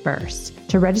 31st.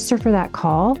 To register for that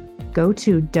call, go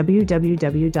to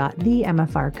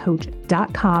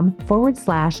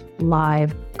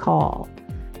www.themfrcoach.com/live call.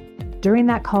 During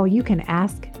that call, you can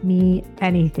ask me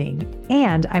anything.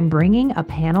 And I'm bringing a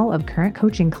panel of current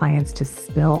coaching clients to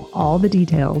spill all the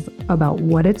details about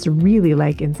what it's really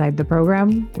like inside the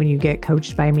program when you get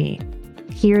coached by me.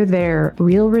 Hear their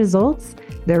real results,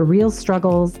 their real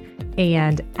struggles,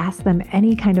 and ask them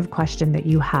any kind of question that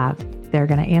you have. They're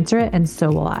going to answer it, and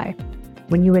so will I.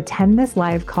 When you attend this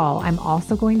live call, I'm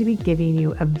also going to be giving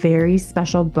you a very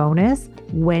special bonus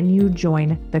when you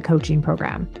join the coaching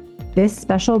program. This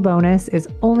special bonus is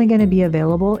only going to be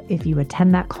available if you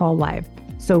attend that call live.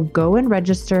 So go and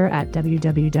register at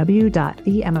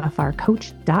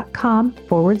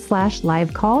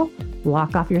www.themfrcoach.com/live call.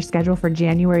 Block off your schedule for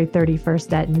January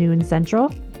 31st at noon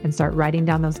Central and start writing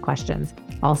down those questions.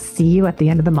 I'll see you at the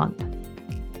end of the month.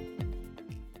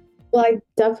 Well, I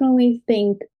definitely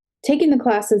think taking the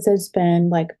classes has been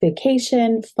like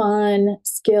vacation, fun,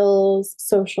 skills,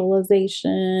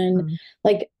 socialization.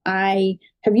 Like I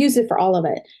have used it for all of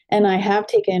it. And I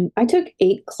took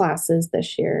 8 classes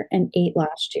this year and 8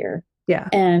 last year. Yeah.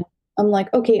 And I'm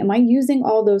like, okay, am I using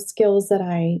all those skills that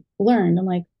I learned? I'm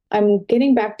like, I'm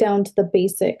getting back down to the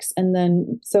basics. And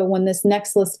then, so when this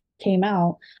next list came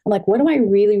out, I'm like, what do I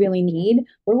really, really need?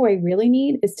 What do I really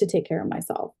need is to take care of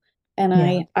myself. And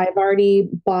I've already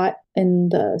bought in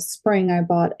the spring, I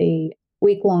bought a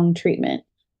week-long treatment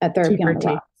at Therapy on the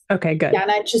Rock. Okay, good. Yeah, and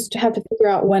I just have to figure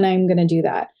out when I'm going to do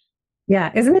that.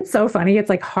 Yeah. Isn't it so funny? It's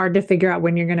like hard to figure out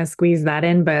when you're going to squeeze that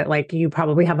in, but like you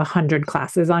probably have 100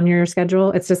 classes on your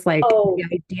schedule. It's just like the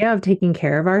idea of taking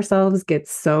care of ourselves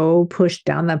gets so pushed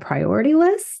down the priority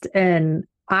list. And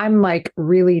I'm like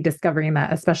really discovering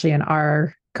that, especially in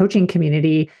our coaching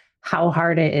community, how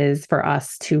hard it is for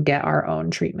us to get our own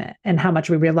treatment and how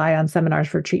much we rely on seminars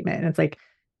for treatment. And it's like,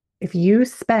 if you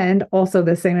spend also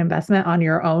the same investment on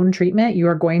your own treatment, you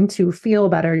are going to feel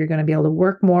better. You're going to be able to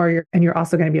work more. And you're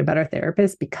also going to be a better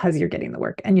therapist because you're getting the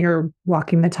work and you're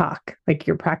walking the talk, like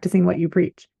you're practicing what you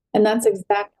preach. And that's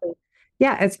exactly.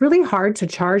 Yeah. It's really hard to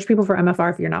charge people for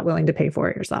MFR if you're not willing to pay for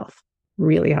it yourself.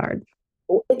 Really hard.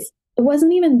 It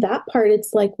wasn't even that part.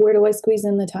 It's like, where do I squeeze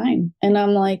in the time? And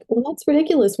I'm like, well, that's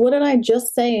ridiculous. What did I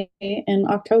just say in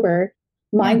October?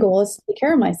 My goal is to take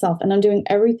care of myself, and I'm doing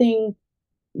everything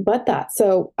but that.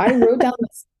 So I wrote down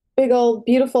this big old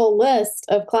beautiful list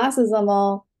of classes. I'm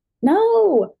all,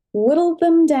 no, whittle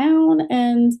them down.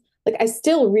 And like, I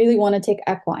still really want to take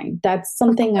equine. That's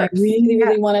something I really,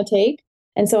 really want to take.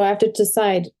 And so I have to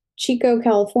decide Chico,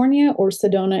 California or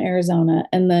Sedona, Arizona.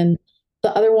 And then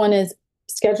the other one is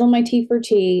schedule my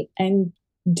T4T and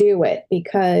do it,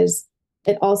 because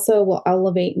it also will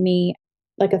elevate me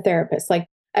like a therapist. Like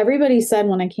everybody said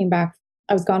when I came back,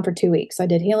 I was gone for 2 weeks. I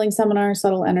did healing seminar,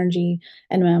 subtle energy,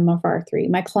 and MFR3.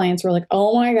 My clients were like,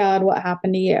 oh my God, what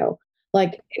happened to you?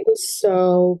 Like, it was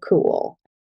so cool.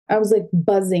 I was like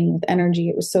buzzing with energy.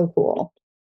 It was so cool.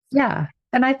 Yeah.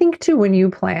 And I think too, when you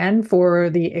plan for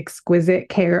the exquisite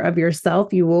care of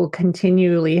yourself, you will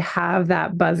continually have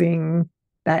that buzzing,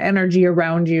 that energy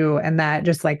around you, and that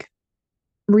just like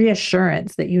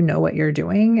reassurance that you know what you're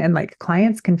doing. And like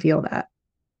clients can feel that.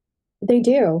 They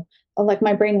do. Like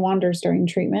my brain wanders during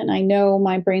treatment. I know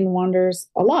my brain wanders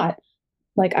a lot.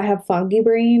 Like I have foggy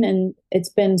brain, and it's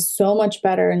been so much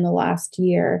better in the last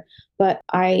year. But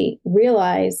I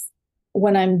realize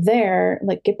when I'm there,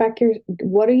 like, get back your,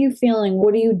 what are you feeling?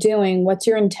 What are you doing? What's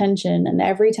your intention? And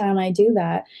every time I do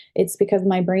that, it's because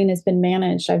my brain has been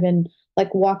managed. I've been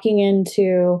like walking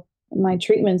into my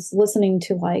treatments, listening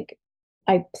to like,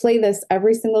 I play this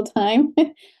every single time.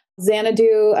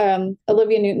 Xanadu,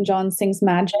 Olivia Newton-John sings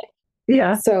Magic.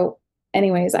 Yeah. So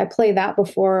anyways, I play that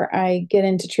before I get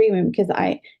into treatment because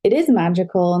it is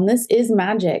magical and this is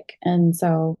magic. And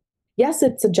so, yes,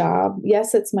 it's a job.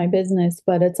 Yes, it's my business,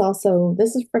 but it's also,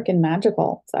 this is freaking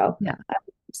magical. So yeah, I'm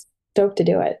stoked to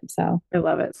do it. So I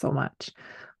love it so much.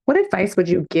 What advice would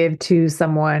you give to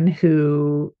someone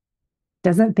who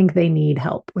doesn't think they need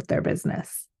help with their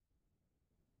business?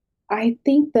 I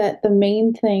think that the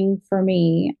main thing for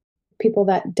me, people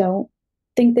that don't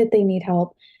think that they need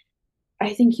help,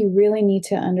 I think you really need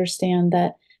to understand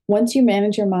that once you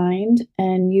manage your mind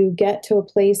and you get to a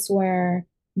place where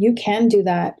you can do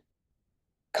that,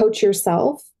 coach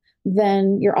yourself,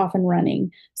 then you're off and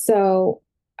running. So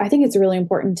I think it's really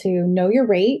important to know your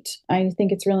rate. I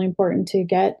think it's really important to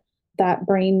get that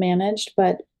brain managed,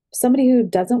 but somebody who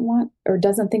doesn't want or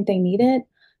doesn't think they need it,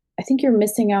 I think you're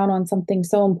missing out on something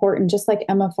so important, just like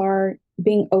MFR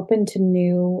being open to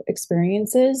new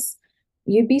experiences.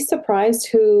 You'd be surprised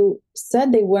who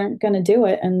said they weren't going to do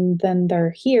it and then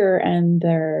they're here and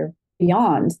they're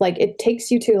beyond. Like it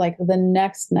takes you to like the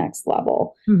next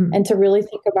level and to really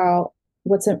think about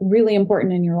what's really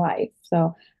important in your life.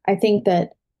 So I think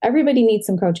that everybody needs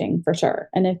some coaching for sure.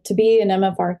 And if to be an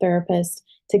MFR therapist,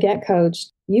 to get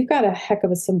coached, you've got a heck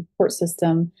of a support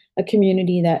system, a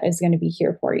community that is going to be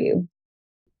here for you.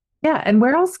 Yeah. And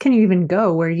where else can you even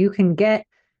go where you can get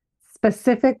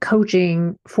specific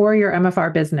coaching for your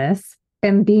MFR business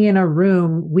and be in a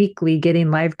room weekly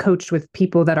getting live coached with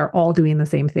people that are all doing the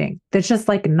same thing? That's just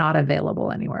like not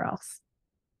available anywhere else.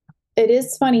 It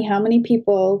is funny how many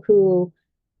people who,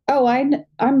 oh,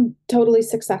 I'm totally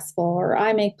successful, or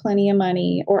I make plenty of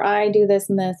money, or I do this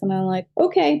and this. And I'm like,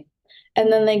 okay. And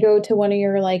then they go to one of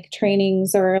your like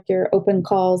trainings or your open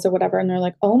calls or whatever. And they're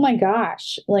like, oh my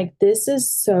gosh, like this is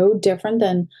so different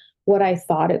than what I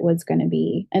thought it was going to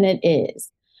be. And it is.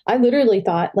 I literally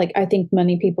thought, like, I think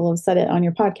many people have said it on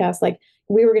your podcast, like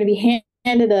we were going to be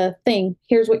handed a thing.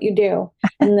 Here's what you do.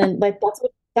 And then like,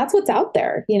 that's what's out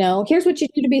there. You know, here's what you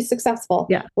do to be successful.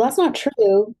 Yeah. Well, that's not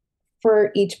true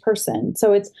for each person.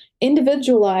 So it's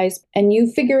individualized and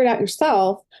you figure it out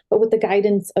yourself, but with the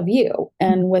guidance of you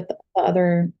and with the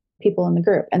other people in the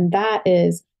group. And that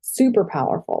is super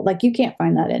powerful. Like you can't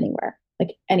find that anywhere,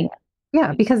 like anywhere.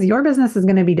 Yeah, because your business is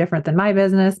going to be different than my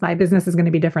business. My business is going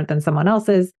to be different than someone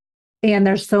else's. And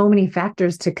there's so many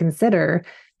factors to consider.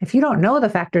 If you don't know the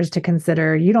factors to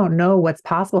consider, you don't know what's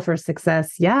possible for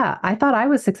success. Yeah, I thought I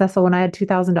was successful when I had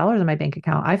 $2,000 in my bank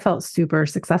account. I felt super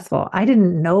successful. I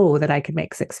didn't know that I could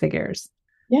make six figures.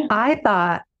 Yeah. I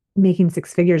thought making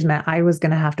six figures meant I was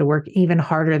going to have to work even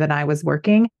harder than I was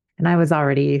working. And I was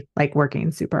already like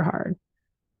working super hard.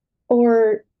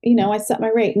 Or, you know, I set my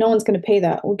rate. No one's going to pay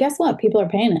that. Well, guess what? People are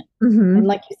paying it. And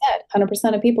like you said,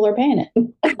 100% of people are paying it.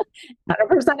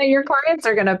 100% of your clients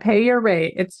are going to pay your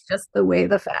rate. It's just the way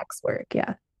the facts work.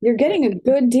 Yeah. You're getting a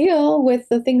good deal with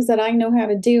the things that I know how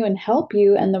to do and help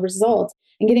you and the results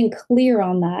and getting clear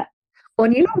on that. Well,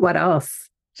 and you know what else,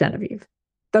 Genevieve?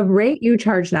 The rate you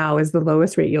charge now is the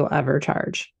lowest rate you'll ever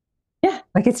charge. Yeah.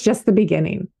 Like it's just the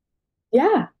beginning.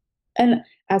 Yeah. And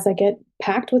as I get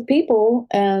packed with people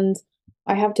and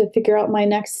I have to figure out my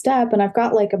next step, and I've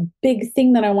got like a big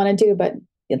thing that I want to do, but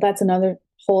that's another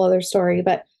whole other story.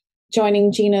 But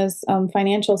joining Gina's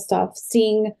financial stuff,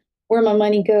 seeing where my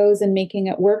money goes and making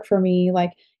it work for me,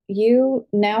 like you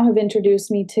now have introduced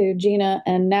me to Gina,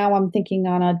 and now I'm thinking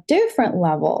on a different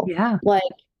level. Yeah. Like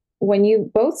when you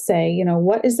both say, you know,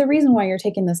 what is the reason why you're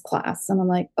taking this class? And I'm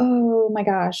like, oh my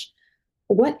gosh,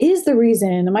 what is the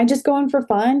reason? Am I just going for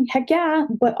fun? Heck yeah.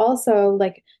 But also,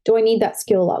 like, do I need that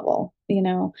skill level? You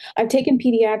know, I've taken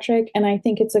pediatric and I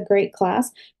think it's a great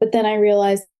class, but then I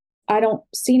realized I don't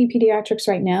see any pediatrics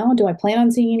right now. Do I plan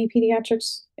on seeing any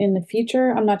pediatrics in the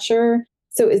future? I'm not sure.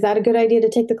 So is that a good idea to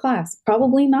take the class?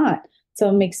 Probably not. So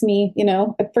it makes me, you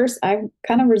know, at first I'm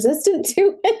kind of resistant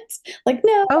to it. Like,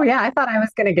 no. Oh, yeah. I thought I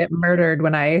was going to get murdered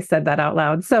when I said that out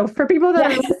loud. So for people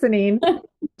that are listening,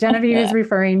 Genevieve is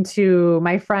referring to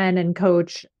my friend and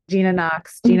coach, Gina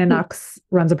Knox. Gina Knox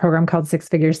runs a program called Six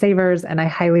Figure Savers, and I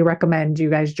highly recommend you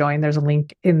guys join. There's a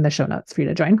link in the show notes for you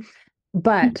to join.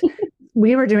 But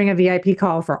we were doing a VIP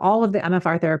call for all of the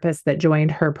MFR therapists that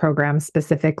joined her program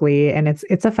specifically, and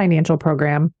it's a financial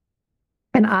program.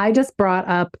 And I just brought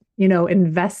up, you know,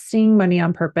 investing money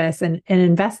on purpose, and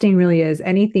investing really is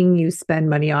anything you spend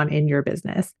money on in your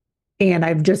business. And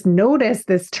I've just noticed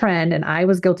this trend, and I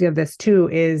was guilty of this too,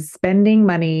 is spending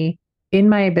money in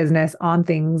my business on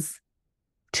things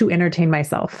to entertain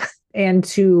myself and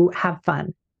to have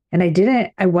fun. And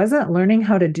I wasn't learning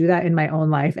how to do that in my own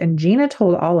life. And Gina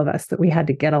told all of us that we had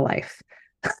to get a life.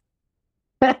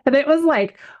 And it was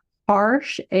like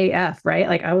harsh AF, right?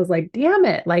 Like I was like, damn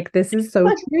it, like this is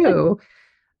so true.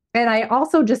 And I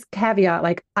also just caveat,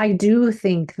 like, I do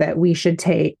think that we should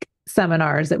take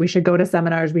seminars, that we should go to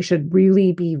seminars. We should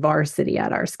really be varsity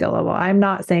at our skill level. I'm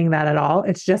not saying that at all.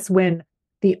 It's just when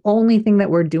the only thing that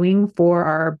we're doing for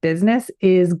our business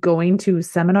is going to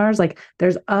seminars, like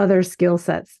there's other skill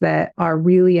sets that are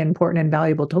really important and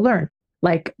valuable to learn,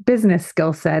 like business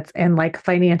skill sets and like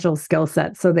financial skill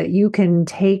sets, so that you can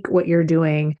take what you're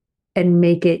doing and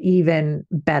make it even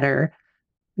better.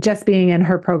 Just being in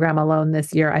her program alone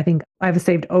this year, I think I've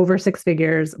saved over six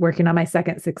figures, working on my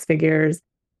second six figures.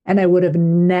 And I would have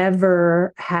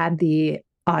never had the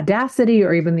audacity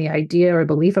or even the idea or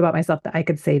belief about myself that I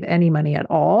could save any money at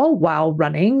all while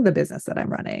running the business that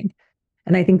I'm running.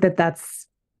 And I think that that's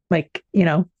like,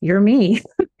 you're me.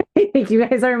 You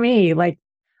guys are me. Like,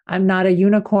 I'm not a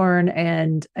unicorn.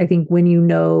 And I think when you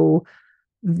know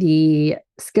the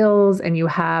skills and you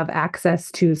have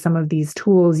access to some of these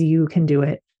tools, you can do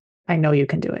it. I know you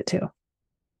can do it too.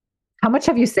 How much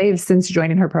have you saved since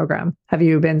joining her program? Have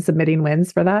you been submitting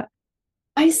wins for that?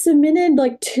 I submitted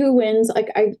like 2 wins. Like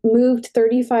I moved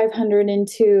 3,500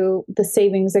 into the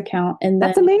savings account and then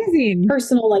That's amazing.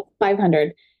 personal like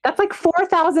 500. That's like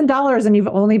 $4,000 and you've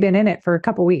only been in it for a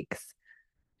couple weeks.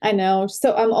 I know.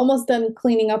 So I'm almost done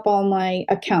cleaning up all my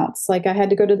accounts. Like I had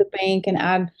to go to the bank and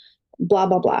add blah,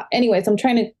 blah, blah. Anyways, I'm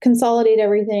trying to consolidate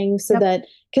everything so that,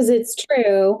 because it's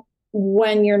true,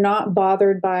 when you're not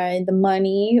bothered by the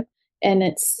money and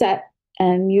it's set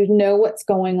and you know what's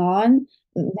going on,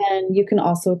 then you can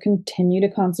also continue to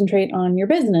concentrate on your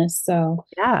business. So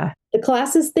Yeah. the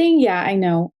classes thing, yeah, I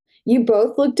know. You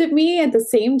both looked at me at the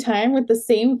same time with the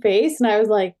same face, and I was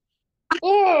like,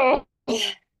 oh,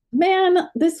 man,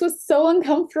 this was so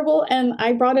uncomfortable. And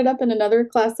I brought it up in another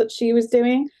class that she was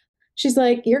doing. She's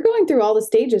like, you're going through all the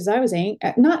stages. I was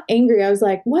not angry. I was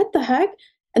like, what the heck?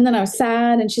 And then I was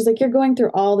sad. And she's like, you're going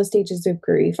through all the stages of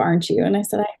grief, aren't you? And I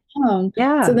said, I am.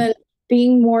 Yeah. So then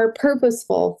being more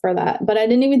purposeful for that. But I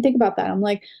didn't even think about that. I'm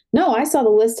like, no, I saw the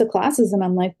list of classes and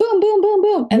I'm like, boom, boom, boom,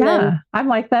 boom. And then I'm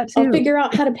like that too. I'll figure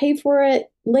out how to pay for it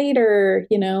later,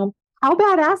 How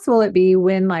badass will it be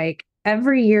when like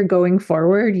every year going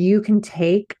forward, you can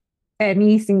take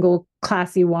any single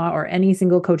class you want or any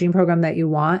single coaching program that you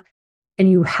want, and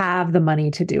you have the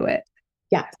money to do it.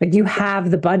 Yeah. Like you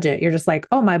have the budget. You're just like,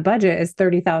 oh, my budget is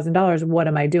 $30,000. What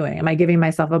am I doing? Am I giving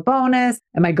myself a bonus?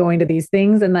 Am I going to these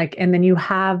things? And then you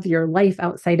have your life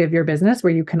outside of your business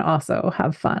where you can also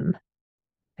have fun.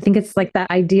 I think it's like that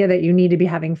idea that you need to be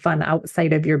having fun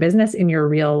outside of your business in your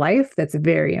real life. That's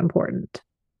very important.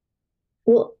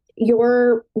 Well,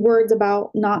 your words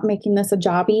about not making this a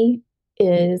jobby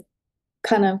is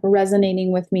kind of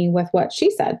resonating with me with what she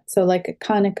said. So like it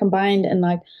kind of combined and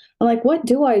like, I'm like, what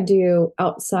do I do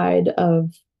outside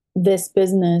of this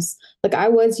business? Like I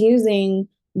was using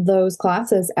those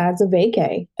classes as a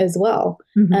vacay as well.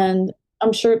 Mm-hmm. And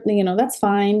I'm sure, that's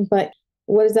fine. But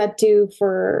what does that do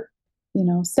for,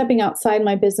 stepping outside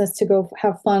my business to go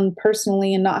have fun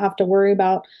personally and not have to worry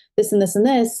about this and this and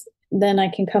this? Then I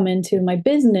can come into my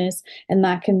business and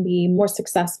that can be more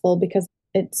successful because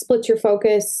it splits your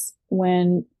focus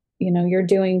when, you're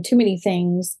doing too many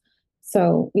things.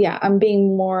 So yeah, I'm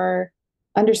being more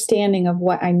understanding of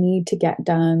what I need to get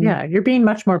done. Yeah, you're being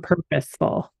much more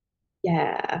purposeful.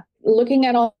 Yeah. Looking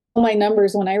at all my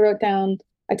numbers when I wrote down,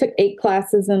 I took 8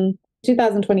 classes in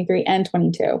 2023 and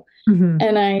 22.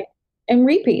 Mm-hmm. And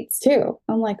repeats too.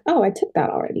 I'm like, oh, I took that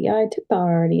already. I took that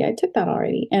already. I took that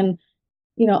already. And,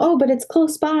 oh, but it's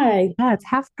close by. Yeah, it's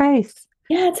half price.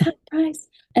 Yeah, it's half price.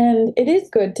 And it is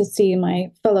good to see my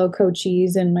fellow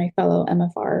coachees and my fellow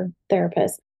MFR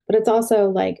therapists. But it's also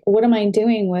like, what am I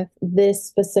doing with this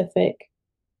specific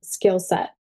skill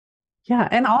set? Yeah.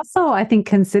 And also, I think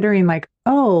considering like,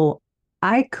 oh,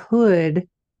 I could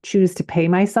choose to pay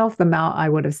myself the amount I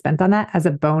would have spent on that as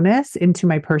a bonus into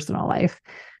my personal life.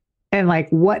 And like,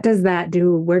 what does that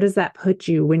do? Where does that put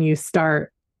you when you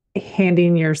start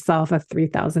handing yourself a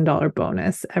 $3,000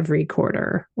 bonus every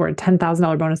quarter or a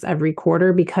 $10,000 bonus every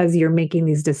quarter because you're making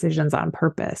these decisions on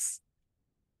purpose?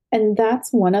 And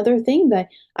that's one other thing that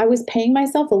I was paying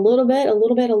myself a little bit.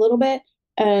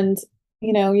 And,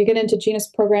 you get into Gina's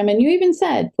program and you even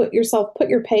said, put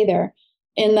your pay there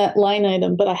in that line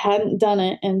item. But I hadn't done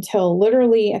it until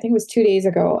literally, I think it was 2 days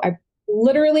ago. I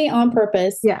literally on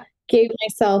purpose gave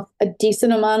myself a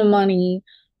decent amount of money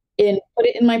put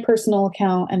it in my personal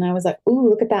account. And I was like, ooh,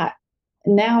 look at that.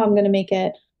 Now I'm going to make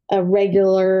it a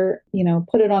regular,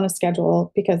 put it on a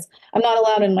schedule because I'm not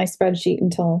allowed in my spreadsheet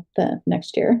until the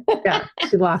next year. Yeah.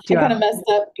 She locked you I kind of messed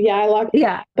up. Yeah, I locked.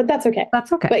 Yeah. But that's okay.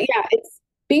 That's okay. But yeah, it's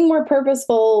being more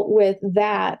purposeful with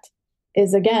that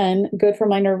is again, good for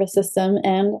my nervous system.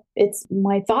 And it's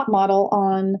my thought model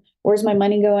on where's my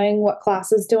money going? What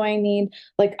classes do I need?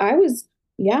 Like I was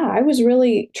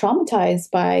really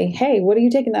traumatized by, hey, what are you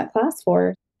taking that class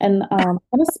for? And I'm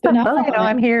going to spin out. Well,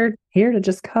 I'm here to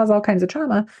just cause all kinds of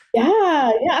trauma.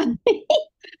 Yeah.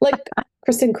 Like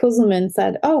Kristen Kuzelman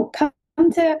said, oh, come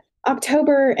to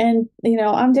October and,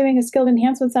 I'm doing a skilled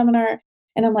enhancement seminar.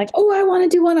 And I'm like, oh, I want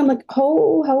to do one. I'm like,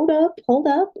 oh, hold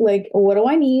up. Like, what do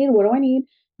I need?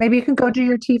 Maybe you can go do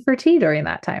your T for T during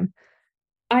that time.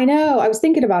 I know. I was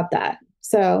thinking about that.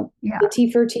 So the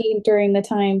T for T during the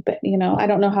time, but I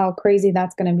don't know how crazy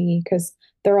that's going to be because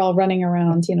they're all running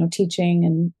around, teaching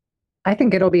and I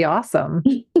think it'll be awesome.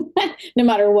 no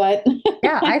matter what.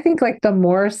 Yeah, I think like the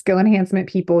more skill enhancement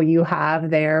people you have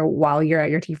there while you're at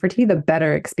your T for T, the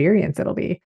better experience it'll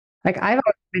be. Like I've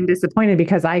always been disappointed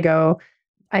because I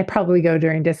probably go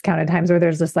during discounted times where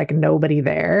there's just like nobody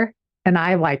there. And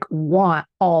I like want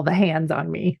all the hands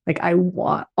on me. Like I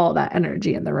want all that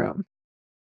energy in the room.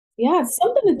 Yeah, it's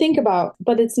something to think about,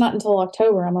 but it's not until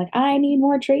October. I'm like, I need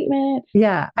more treatment.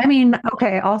 Yeah. I mean,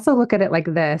 okay. Also look at it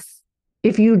like this.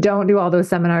 If you don't do all those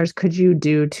seminars, could you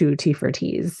do 2 T for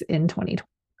Ts in 2020?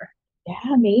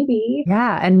 Yeah, maybe.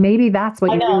 Yeah. And maybe that's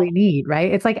what I you know. really need,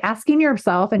 right? It's like asking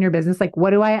yourself and your business, like, what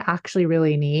do I actually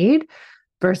really need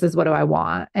versus what do I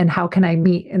want? And how can I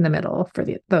meet in the middle for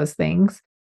those things?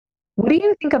 What do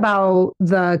you think about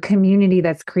the community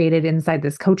that's created inside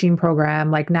this coaching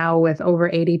program? Like now with over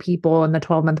 80 people in the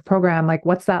 12-month program, like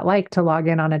what's that like to log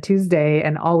in on a Tuesday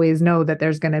and always know that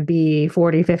there's going to be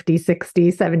 40, 50,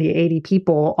 60, 70, 80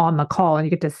 people on the call and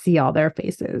you get to see all their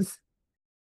faces?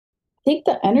 I think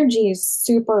the energy is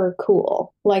super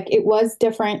cool. Like it was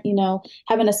different,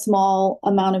 having a small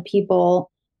amount of people.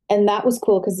 And that was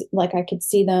cool because like I could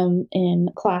see them in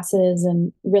classes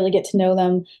and really get to know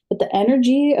them. But the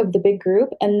energy of the big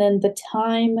group and then the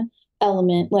time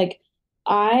element, like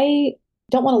I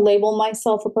don't want to label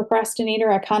myself a procrastinator.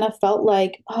 I kind of felt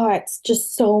like, oh, it's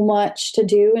just so much to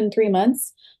do in 3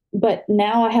 months. But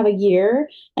now I have a year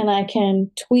and I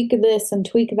can tweak this and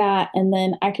tweak that. And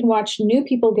then I can watch new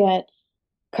people get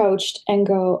coached and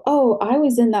go, oh, I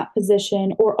was in that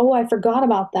position, or oh, I forgot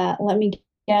about that. Let me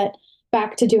get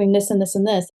back to doing this and this and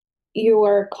this. You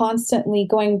are constantly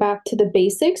going back to the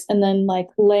basics and then like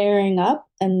layering up,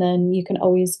 and then you can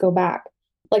always go back.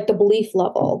 Like the belief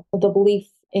level, the belief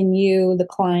in you, the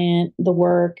client, the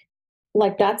work,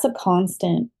 like that's a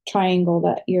constant triangle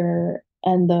that you're,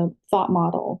 and the thought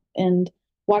model. And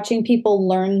watching people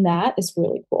learn that is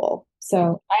really cool.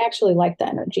 So I actually like the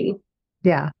energy.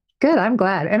 Yeah. Good. I'm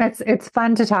glad. And it's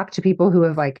fun to talk to people who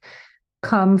have like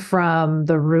come from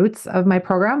the roots of my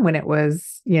program when it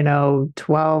was,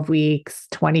 12 weeks,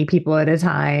 20 people at a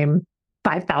time,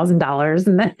 $5,000.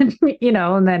 And then,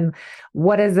 and then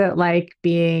what is it like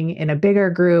being in a bigger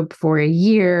group for a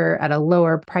year at a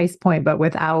lower price point, but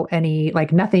without any,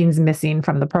 like nothing's missing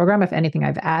from the program. If anything,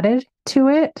 I've added to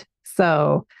it.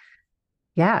 So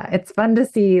yeah, it's fun to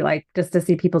see, like, just to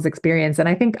see people's experience. And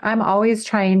I think I'm always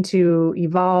trying to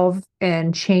evolve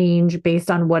and change based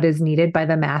on what is needed by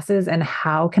the masses and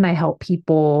how can I help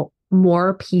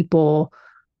more people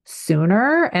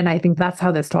sooner. And I think that's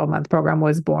how this 12-month program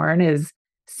was born, is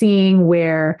seeing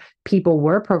where people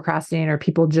were procrastinating or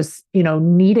people just,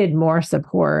 needed more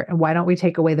support. And why don't we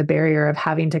take away the barrier of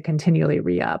having to continually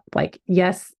re-up? Like,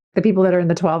 yes, the people that are in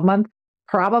the 12-month,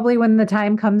 probably when the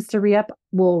time comes to re-up,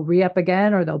 will re-up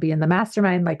again, or they'll be in the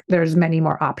mastermind. Like there's many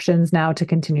more options now to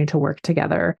continue to work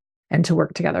together and to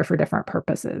work together for different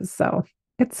purposes. So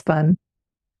it's fun.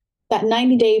 That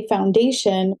 90-day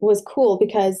foundation was cool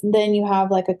because then you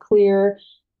have like a clear,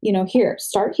 here,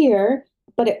 start here,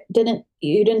 but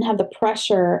you didn't have the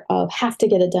pressure of have to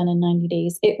get it done in 90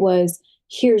 days. It was,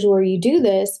 here's where you do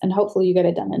this and hopefully you get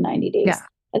it done in 90 days. Yeah.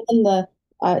 And then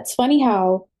it's funny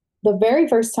how the very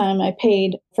first time I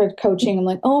paid for coaching, I'm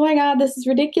like, oh my God, this is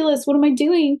ridiculous. What am I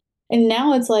doing? And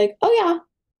now it's like, oh yeah,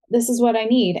 this is what I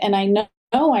need. And I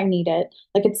know I need it.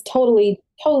 Like it's totally,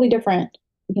 totally different.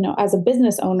 As a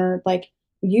business owner, like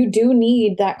you do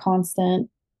need that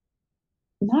constant,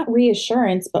 not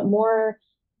reassurance, but more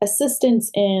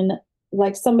assistance in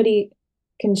like somebody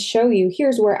can show you,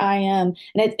 here's where I am.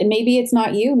 And maybe it's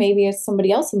not you, maybe it's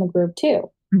somebody else in the group too,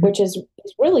 which is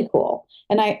really cool.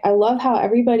 And I love how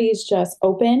everybody's just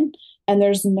open and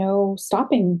there's no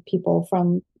stopping people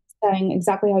from saying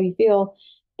exactly how you feel,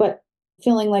 but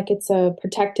feeling like it's a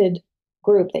protected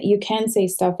group that you can say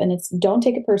stuff and don't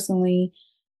take it personally.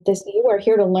 You are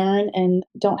here to learn and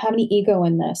don't have any ego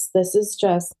in this. This is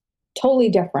just totally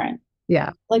different.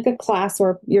 Yeah. Like a class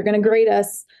where you're going to grade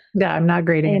us. Yeah. I'm not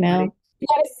grading anybody. You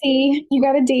got a C, you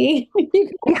got a D.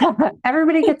 Yeah,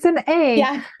 everybody gets an A.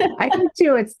 Yeah. I think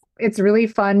too, it's really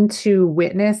fun to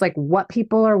witness like what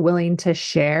people are willing to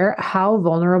share, how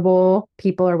vulnerable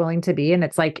people are willing to be. And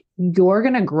it's like, you're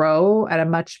going to grow at a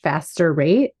much faster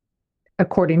rate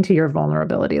according to your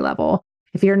vulnerability level.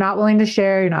 If you're not willing to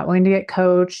share, you're not willing to get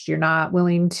coached, you're not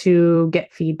willing to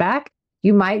get feedback,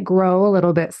 you might grow a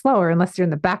little bit slower unless you're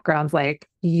in the backgrounds, like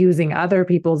using other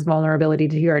people's vulnerability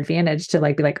to your advantage to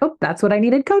like be like, oh, that's what I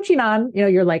needed coaching on.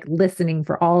 You're like listening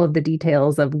for all of the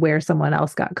details of where someone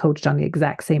else got coached on the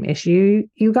exact same issue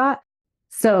you got.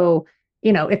 So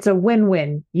it's a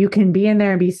win-win. You can be in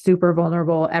there and be super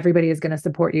vulnerable. Everybody is going to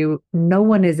support you. No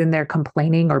one is in there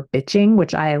complaining or bitching,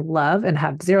 which I love and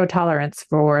have zero tolerance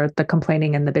for the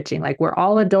complaining and the bitching. Like, we're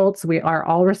all adults. We are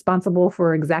all responsible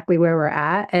for exactly where we're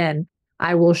at. And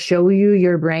I will show you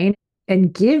your brain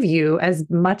and give you as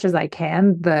much as I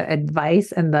can the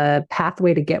advice and the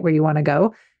pathway to get where you want to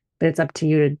go. But it's up to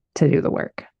you to do the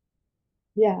work.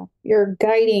 Yeah. You're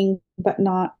guiding, but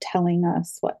not telling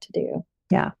us what to do.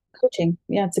 Yeah. Coaching.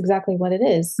 Yeah, it's exactly what it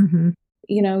is. Mm-hmm.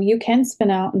 You can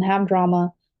spin out and have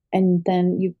drama, and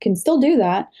then you can still do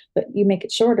that, but you make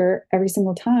it shorter every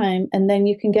single time. And then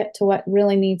you can get to what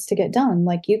really needs to get done.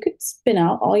 Like, you could spin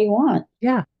out all you want.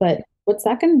 Yeah. But what's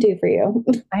that going to do for you?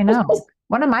 I know.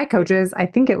 One of my coaches, I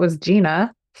think it was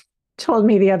Gina, told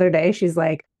me the other day, she's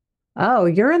like, oh,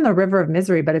 you're in the river of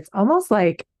misery, but it's almost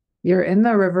like you're in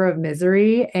the river of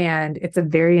misery and it's a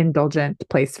very indulgent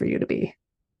place for you to be.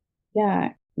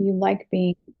 Yeah. You like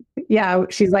being. Yeah.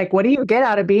 She's like, what do you get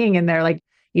out of being in there? Like,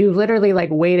 you literally like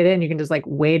wade it in. You can just like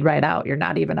wade right out. You're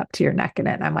not even up to your neck in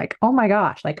it. And I'm like, oh my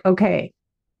gosh, like, okay.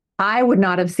 I would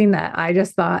not have seen that. I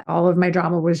just thought all of my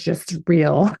drama was just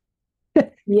real.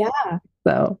 Yeah.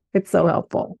 So it's so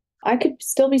helpful. I could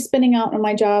still be spinning out in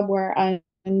my job where I'm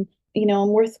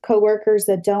with coworkers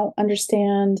that don't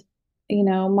understand,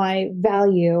 my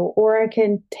value, or I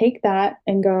can take that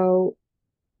and go,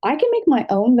 I can make my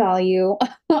own value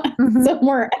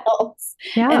somewhere else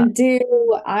and do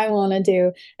what I want to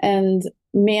do and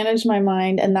manage my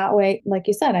mind. And that way, like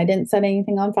you said, I didn't set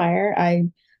anything on fire. I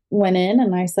went in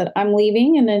and I said, I'm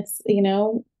leaving, and it's,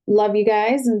 love you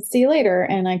guys and see you later.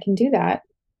 And I can do that.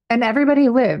 And everybody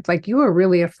lived. Like, you were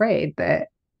really afraid that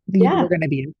you were going to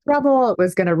be in trouble. It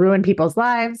was going to ruin people's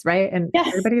lives, right? And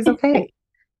everybody's okay.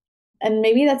 And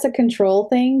maybe that's a control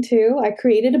thing too. I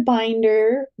created a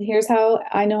binder. Here's how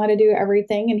I know how to do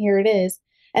everything, and here it is.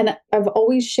 And I've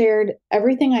always shared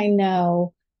everything I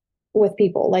know with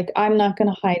people. Like, I'm not going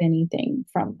to hide anything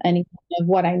from any of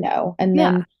what I know. And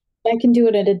then I can do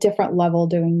it at a different level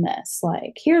doing this.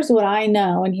 Like, here's what I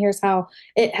know, and here's how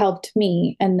it helped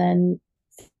me. And then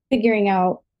figuring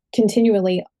out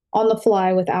continually on the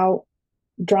fly without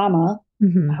drama,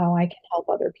 how I can help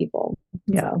other people.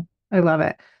 Yeah, so. I love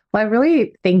it. Well, I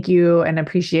really thank you and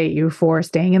appreciate you for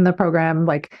staying in the program,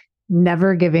 like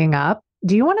never giving up.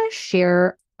 Do you want to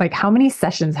share, like, how many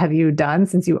sessions have you done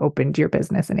since you opened your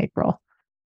business in April?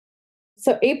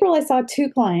 So April, I saw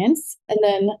 2 clients, and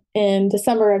then in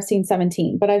December, I've seen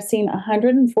 17, but I've seen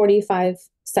 145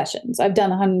 sessions. I've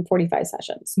done 145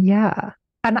 sessions. Yeah.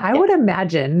 And I would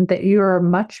imagine that you're a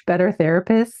much better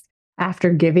therapist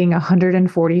after giving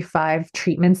 145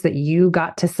 treatments that you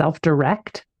got to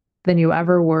self-direct than you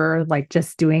ever were, like,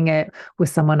 just doing it with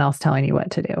someone else telling you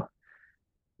what to do.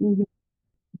 Mm-hmm.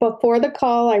 Before the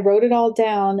call, I wrote it all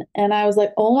down, and I was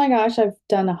like, oh my gosh, I've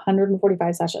done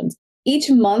 145 sessions.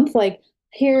 Each month, like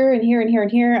here and here and here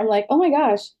and here, I'm like, oh my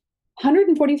gosh,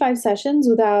 145 sessions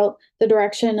without the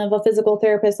direction of a physical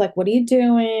therapist. Like, what are you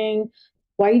doing?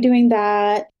 Why are you doing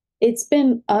that? It's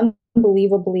been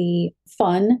unbelievably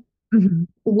fun. A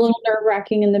little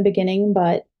nerve-wracking in the beginning,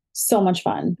 but so much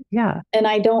fun. Yeah. And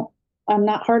I'm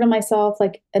not hard on myself.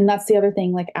 Like, and that's the other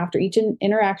thing, like, after each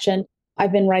interaction,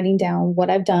 I've been writing down what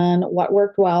I've done, what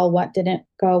worked well, what didn't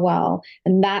go well.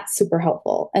 And that's super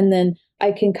helpful. And then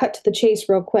I can cut to the chase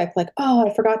real quick. Like, oh,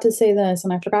 I forgot to say this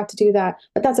and I forgot to do that,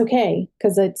 but that's okay.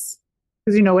 Because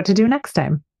you know what to do next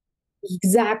time.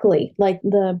 Exactly. Like,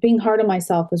 the being hard on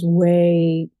myself is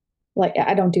way, like,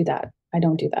 I don't do that.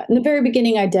 In the very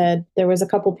beginning, I did. There was a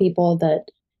couple people that,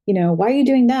 why are you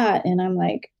doing that? And I'm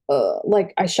like,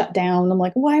 I shut down. I'm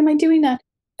like, why am I doing that?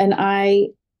 And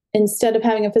instead of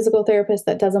having a physical therapist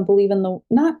that doesn't believe in the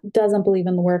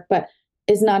work, but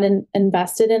is not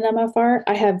invested in MFR,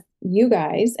 I have you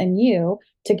guys and you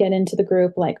to get into the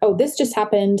group. Like, oh, this just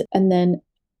happened. And then,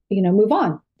 move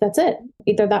on. That's it.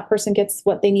 Either that person gets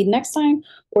what they need next time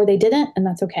or they didn't, and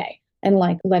that's okay. And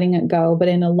like letting it go, but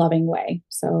in a loving way.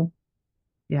 So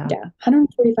yeah,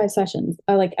 145 sessions.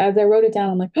 As I wrote it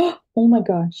down, I'm like, oh my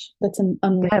gosh, that's an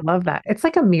unreal. I love that. It's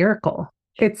like a miracle.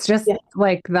 It's just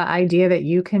like the idea that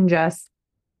you can just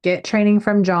get training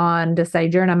from John,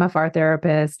 decide you're an MFR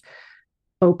therapist,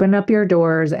 open up your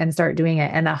doors and start doing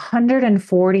it. And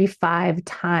 145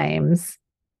 times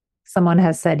someone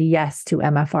has said yes to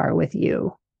MFR with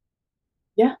you.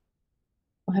 Yeah.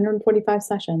 145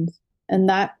 sessions. And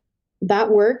that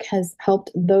work has helped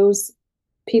those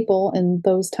people in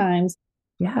those times.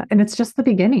 Yeah. And it's just the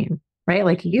beginning, right?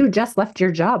 Like, you just left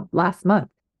your job last month.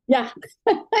 Yeah.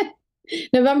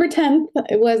 November 10th,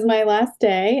 it was my last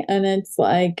day. And it's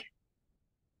like,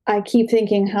 I keep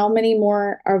thinking, how many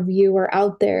more of you are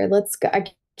out there? Let's go. I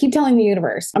keep telling the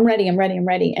universe, I'm ready, I'm ready, I'm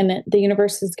ready. And the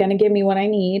universe is going to give me what I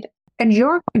need. And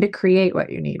you're going to create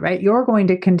what you need, right? You're going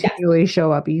to Yes. continually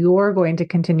show up. You're going to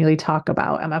continually talk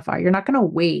about MFR. You're not going to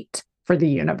wait for the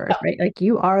universe, No, right? Like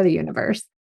you are the universe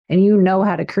and you know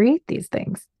how to create these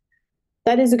things.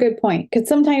 that is a good point. Because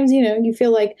sometimes, you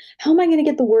feel like, how am I going to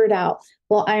get the word out?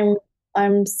 Well,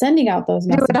 I'm sending out those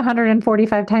Do it messages.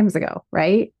 145 times ago,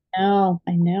 right? No,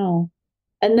 I know.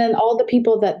 And then all the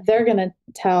people that they're going to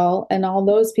tell, and all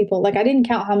those people, like I didn't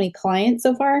count how many clients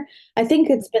so far. I think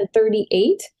it's been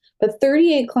 38, but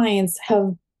 38 clients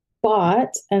have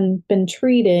bought and been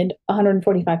treated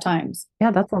 145 times.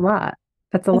 Yeah, that's a lot.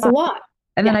 That's a That's a lot. lot.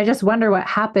 And then Yeah. I just wonder what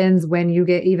happens when you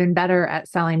get even better at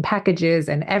selling packages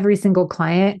and every single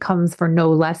client comes for no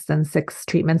less than 6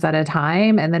 treatments at a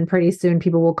time. And then pretty soon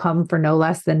people will come for no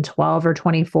less than 12 or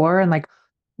 24. And like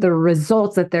the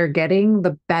results that they're getting,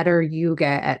 the better you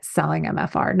get at selling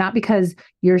MFR. Not because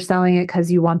you're selling it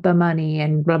because you want the money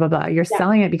and blah, blah, blah. You're Yeah.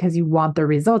 selling it because you want the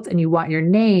results and you want your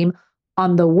name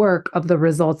on the work of the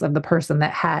results of the person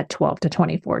that had 12 to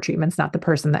 24 treatments, not the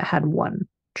person that had one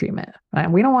treatment.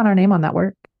 And we don't want our name on that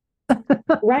work.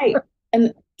 Right.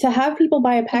 And to have people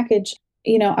buy a package,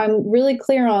 I'm really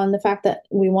clear on the fact that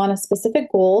we want a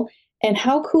specific goal. And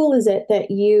how cool is it that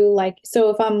so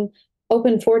if I'm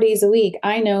open 4 days a week,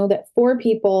 I know that 4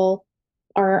 people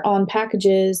are on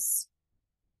packages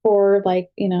for a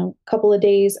couple of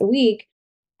days a week.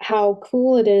 How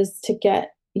cool it is to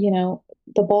get,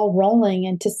 the ball rolling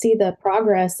and to see the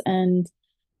progress. And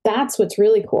that's what's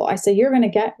really cool. I say, you're going to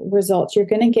get results. You're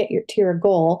going to get to your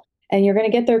goal and you're going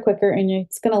to get there quicker and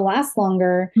it's going to last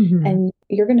longer. Mm-hmm. And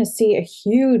you're going to see a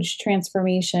huge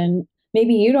transformation.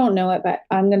 Maybe you don't know it, but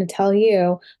I'm going to tell you,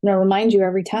 I'm going to remind you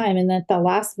every time. And that the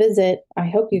last visit, I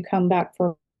hope you come back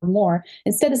for more.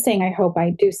 Instead of saying, I hope,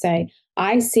 I do say,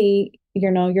 I see,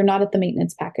 you're not at the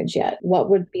maintenance package yet. What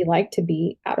would it be like to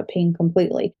be out of pain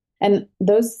completely? And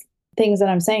those things that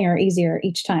I'm saying are easier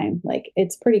each time. Like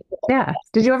it's pretty cool. Yeah.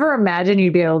 Did you ever imagine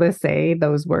you'd be able to say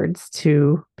those words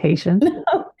to patients?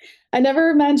 No, I never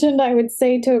imagined I would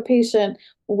say to a patient,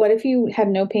 what if you had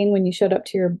no pain when you showed up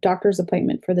to your doctor's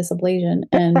appointment for this ablation?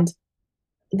 And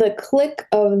the click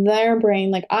of their brain,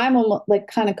 like I'm almost like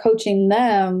kind of coaching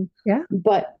them, Yeah.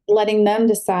 but letting them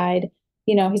decide,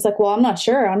 he's like, well, I'm not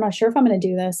sure. I'm not sure if I'm going to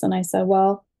do this. And I said,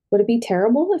 well, would it be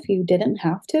terrible if you didn't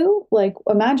have to? Like,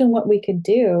 imagine what we could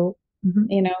do,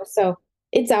 Mm-hmm. So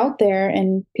it's out there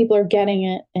and people are getting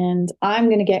it and I'm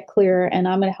going to get clearer and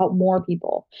I'm going to help more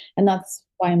people. And that's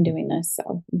why I'm doing this.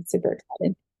 So I'm super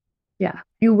excited. Yeah.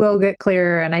 You will get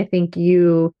clearer. And I think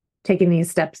you taking these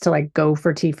steps to like go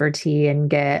for T and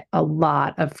get a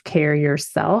lot of care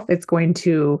yourself, it's going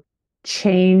to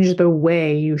change the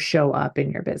way you show up in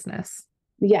your business.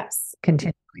 Yes.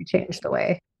 Continually change the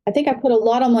way. I think I put a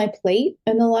lot on my plate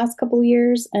in the last couple of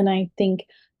years. And I think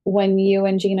when you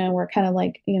and Gina were kind of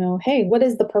like, hey, what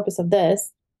is the purpose of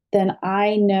this? Then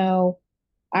I know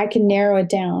I can narrow it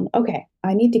down. Okay,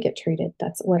 I need to get treated.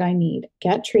 That's what I need.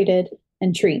 Get treated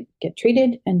and treat. Get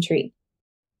treated and treat.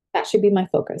 That should be my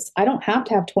focus. I don't have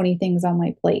to have 20 things on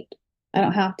my plate. I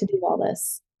don't have to do all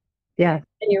this. Yeah.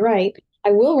 And you're right. I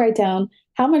will write down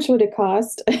how much would it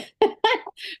cost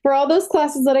for all those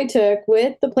classes that I took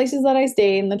with the places that I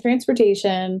stayed and the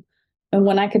transportation and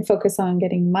when I could focus on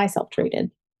getting myself treated.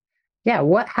 Yeah.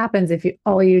 What happens if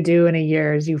all you do in a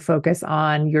year is you focus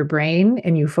on your brain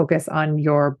and you focus on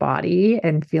your body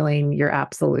and feeling your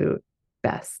absolute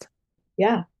best?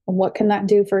 Yeah. And what can that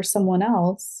do for someone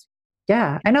else?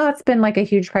 Yeah. I know that's been like a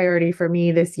huge priority for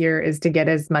me this year is to get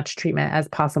as much treatment as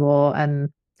possible. And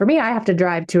for me, I have to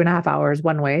drive 2.5 hours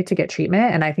one way to get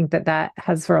treatment. And I think that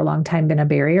has for a long time been a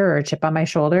barrier or a chip on my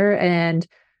shoulder. And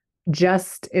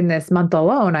just in this month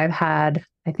alone, I've had,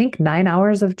 I think, 9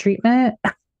 hours of treatment,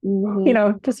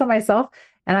 just on myself.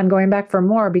 And I'm going back for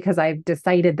more because I've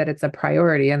decided that it's a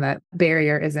priority and that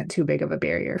barrier isn't too big of a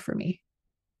barrier for me.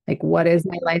 Like, what is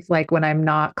my life like when I'm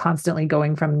not constantly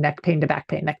going from neck pain to back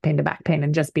pain, neck pain to back pain,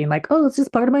 and just being like, oh, it's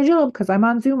just part of my job because I'm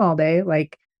on Zoom all day.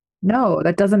 Like, no,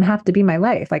 that doesn't have to be my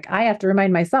life. Like, I have to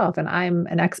remind myself, and I'm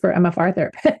an expert MFR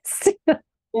therapist.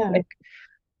 Yeah. Like,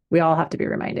 we all have to be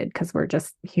reminded because we're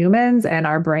just humans and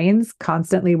our brains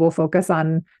constantly will focus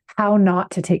on how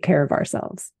not to take care of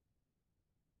ourselves.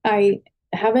 I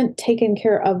haven't taken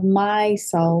care of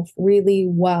myself really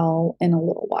well in a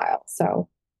little while. So,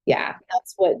 yeah,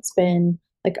 that's what's been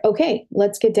like, okay,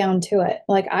 let's get down to it.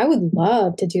 Like, I would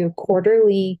love to do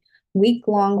quarterly,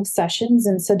 week-long sessions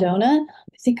in Sedona.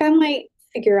 I think I might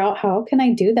figure out how can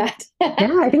I do that?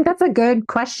 Yeah, I think that's a good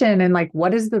question. And like,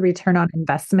 what is the return on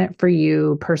investment for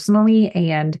you personally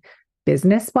and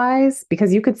business wise?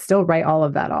 Because you could still write all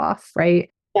of that off, right?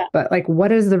 Yeah. But like,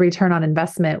 what is the return on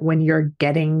investment when you're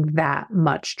getting that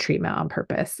much treatment on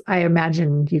purpose? I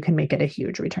imagine you can make it a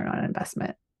huge return on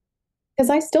investment. Because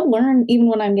I still learn even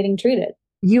when I'm getting treated.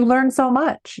 You learn so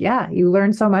much. Yeah, you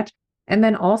learn so much. And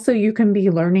then also you can be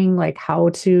learning like how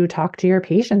to talk to your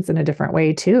patients in a different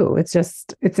way too. It's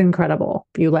incredible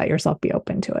if you let yourself be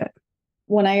open to it.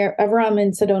 Whenever I'm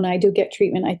in Sedona, I do get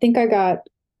treatment. I think I got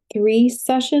 3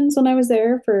 sessions when I was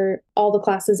there for all the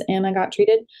classes and I got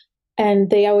treated. And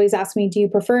they always ask me, do you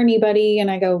prefer anybody?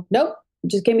 And I go, nope,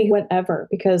 just give me whatever,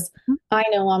 because I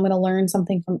know I'm going to learn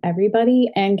something from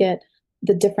everybody and get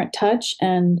the different touch.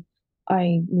 And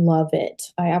I love it.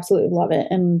 I absolutely love it.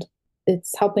 And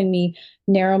it's helping me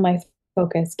narrow my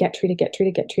focus, get treated, get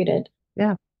treated, get treated.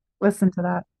 Yeah. Listen to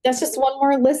that. That's just one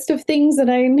more list of things that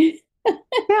I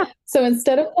Yeah. So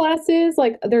instead of classes,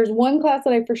 like there's one class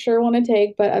that I for sure want to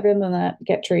take, but other than that,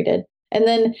 get treated. And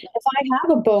then if I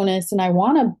have a bonus and I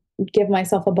want to give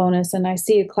myself a bonus and I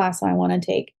see a class I want to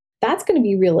take, that's going to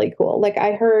be really cool. Like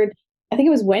I heard, I think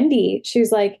it was Wendy. She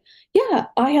was like, yeah,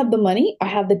 I had the money, I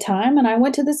had the time, and I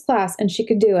went to this class and she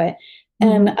could do it.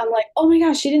 And I'm like, oh my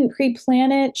gosh, she didn't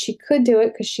pre-plan it. She could do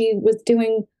it because she was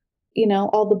doing,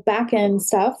 all the back end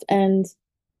stuff, and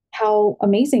how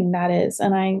amazing that is.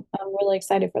 And I'm really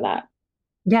excited for that.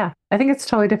 Yeah. I think it's a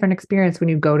totally different experience when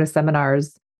you go to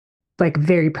seminars, like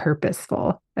very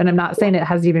purposeful. And I'm not saying it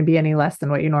has to even be any less than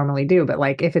what you normally do, but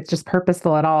like if it's just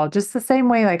purposeful at all, just the same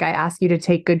way, like I ask you to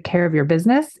take good care of your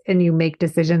business and you make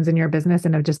decisions in your business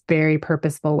in a just very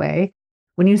purposeful way.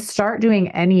 When you start doing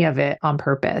any of it on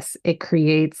purpose, it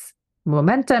creates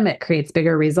momentum, it creates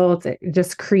bigger results, it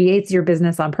just creates your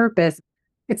business on purpose.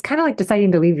 It's kind of like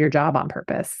deciding to leave your job on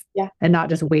purpose. Yeah. And not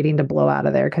just waiting to blow out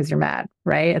of there because you're mad,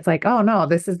 right? It's like, oh no,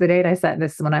 this is the date I set.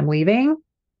 This is when I'm leaving.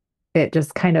 It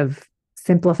just kind of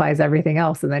simplifies everything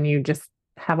else. And then you just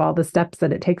have all the steps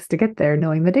that it takes to get there,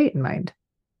 knowing the date in mind.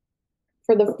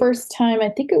 For the first time, I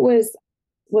think it was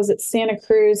it Santa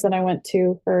Cruz that I went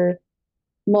to for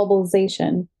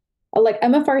mobilization, like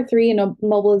MFR3 and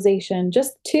mobilization,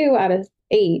 just 2 out of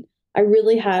 8. I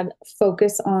really had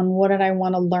focus on what did I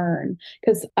want to learn,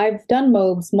 because I've done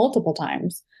MOBs multiple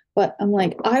times, but I'm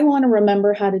like, I want to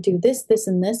remember how to do this, this,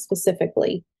 and this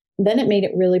specifically. Then it made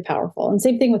it really powerful. And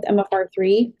same thing with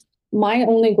MFR3. My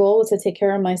only goal was to take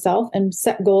care of myself and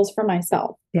set goals for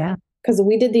myself. Yeah. Because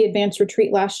we did the advanced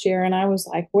retreat last year and I was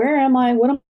like, where am I? What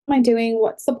am I doing?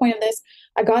 What's the point of this?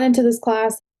 I got into this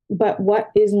class, but what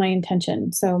is my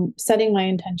intention? So setting my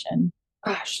intention,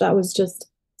 gosh, that was just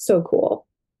so cool.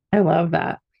 I love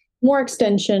that. More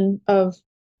extension of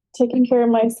taking care of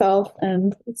myself.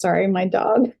 And sorry, my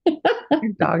dog.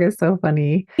 Your dog is so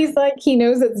funny. He's like, he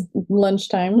knows it's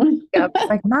lunchtime. Yep. It's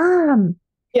like, Mom.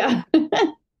 Yeah.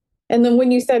 And then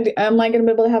when you said, am I going to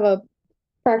be able to have a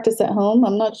practice at home?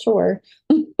 I'm not sure.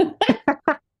 Yeah.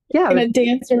 Going to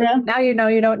dance around. Now you know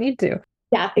you don't need to.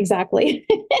 Yeah, exactly.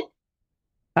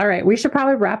 All right. We should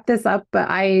probably wrap this up, but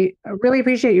I really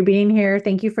appreciate you being here.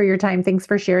 Thank you for your time. Thanks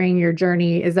for sharing your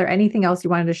journey. Is there anything else you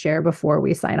wanted to share before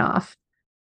we sign off?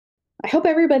 I hope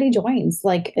everybody joins.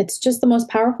 Like, it's just the most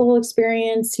powerful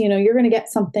experience. You're going to get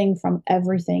something from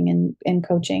everything in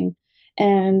coaching.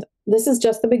 And this is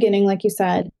just the beginning, like you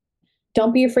said.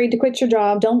 Don't be afraid to quit your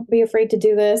job. Don't be afraid to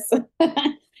do this.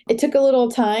 It took a little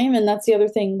time. And that's the other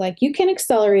thing. Like, you can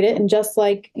accelerate it. And just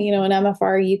like, an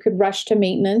MFR, you could rush to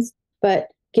maintenance, but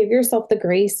give yourself the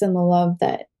grace and the love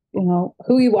that,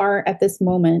 who you are at this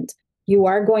moment. You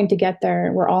are going to get there.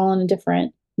 We're all on a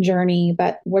different journey,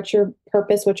 but what's your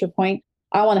purpose? What's your point?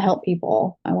 I want to help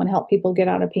people. I want to help people get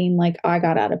out of pain like I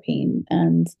got out of pain,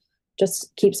 and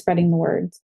just keep spreading the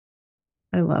words.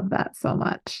 I love that so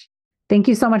much. Thank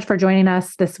you so much for joining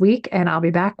us this week, and I'll be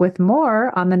back with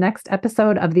more on the next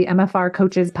episode of the MFR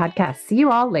Coaches Podcast. See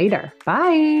you all later.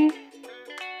 Bye.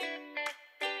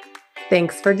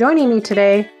 Thanks for joining me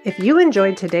today. If you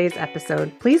enjoyed today's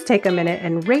episode, please take a minute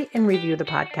and rate and review the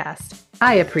podcast.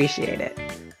 I appreciate it.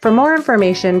 For more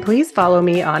information, please follow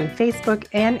me on Facebook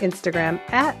and Instagram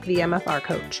at The MFR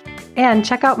Coach. And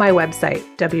check out my website,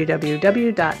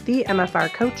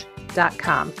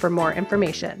 www.themfrcoach.com, for more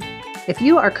information. If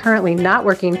you are currently not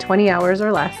working 20 hours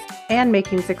or less and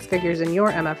making 6 figures in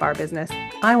your MFR business,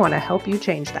 I want to help you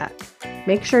change that.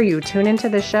 Make sure you tune into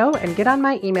the show and get on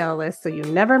my email list so you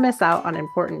never miss out on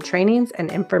important trainings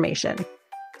and information.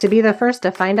 To be the first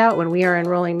to find out when we are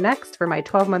enrolling next for my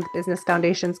 12-month Business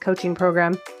Foundations coaching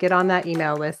program, get on that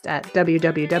email list at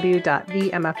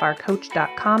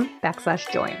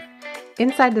www.themfrcoach.com/join.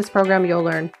 Inside this program, you'll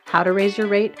learn how to raise your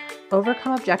rate,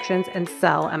 overcome objections, and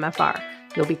sell MFR.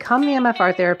 You'll become the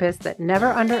MFR therapist that never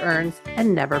under-earns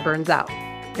and never burns out.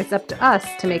 It's up to us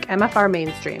to make MFR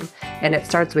mainstream, and it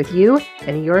starts with you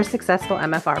and your successful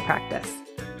MFR practice.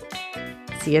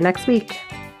 See you next week.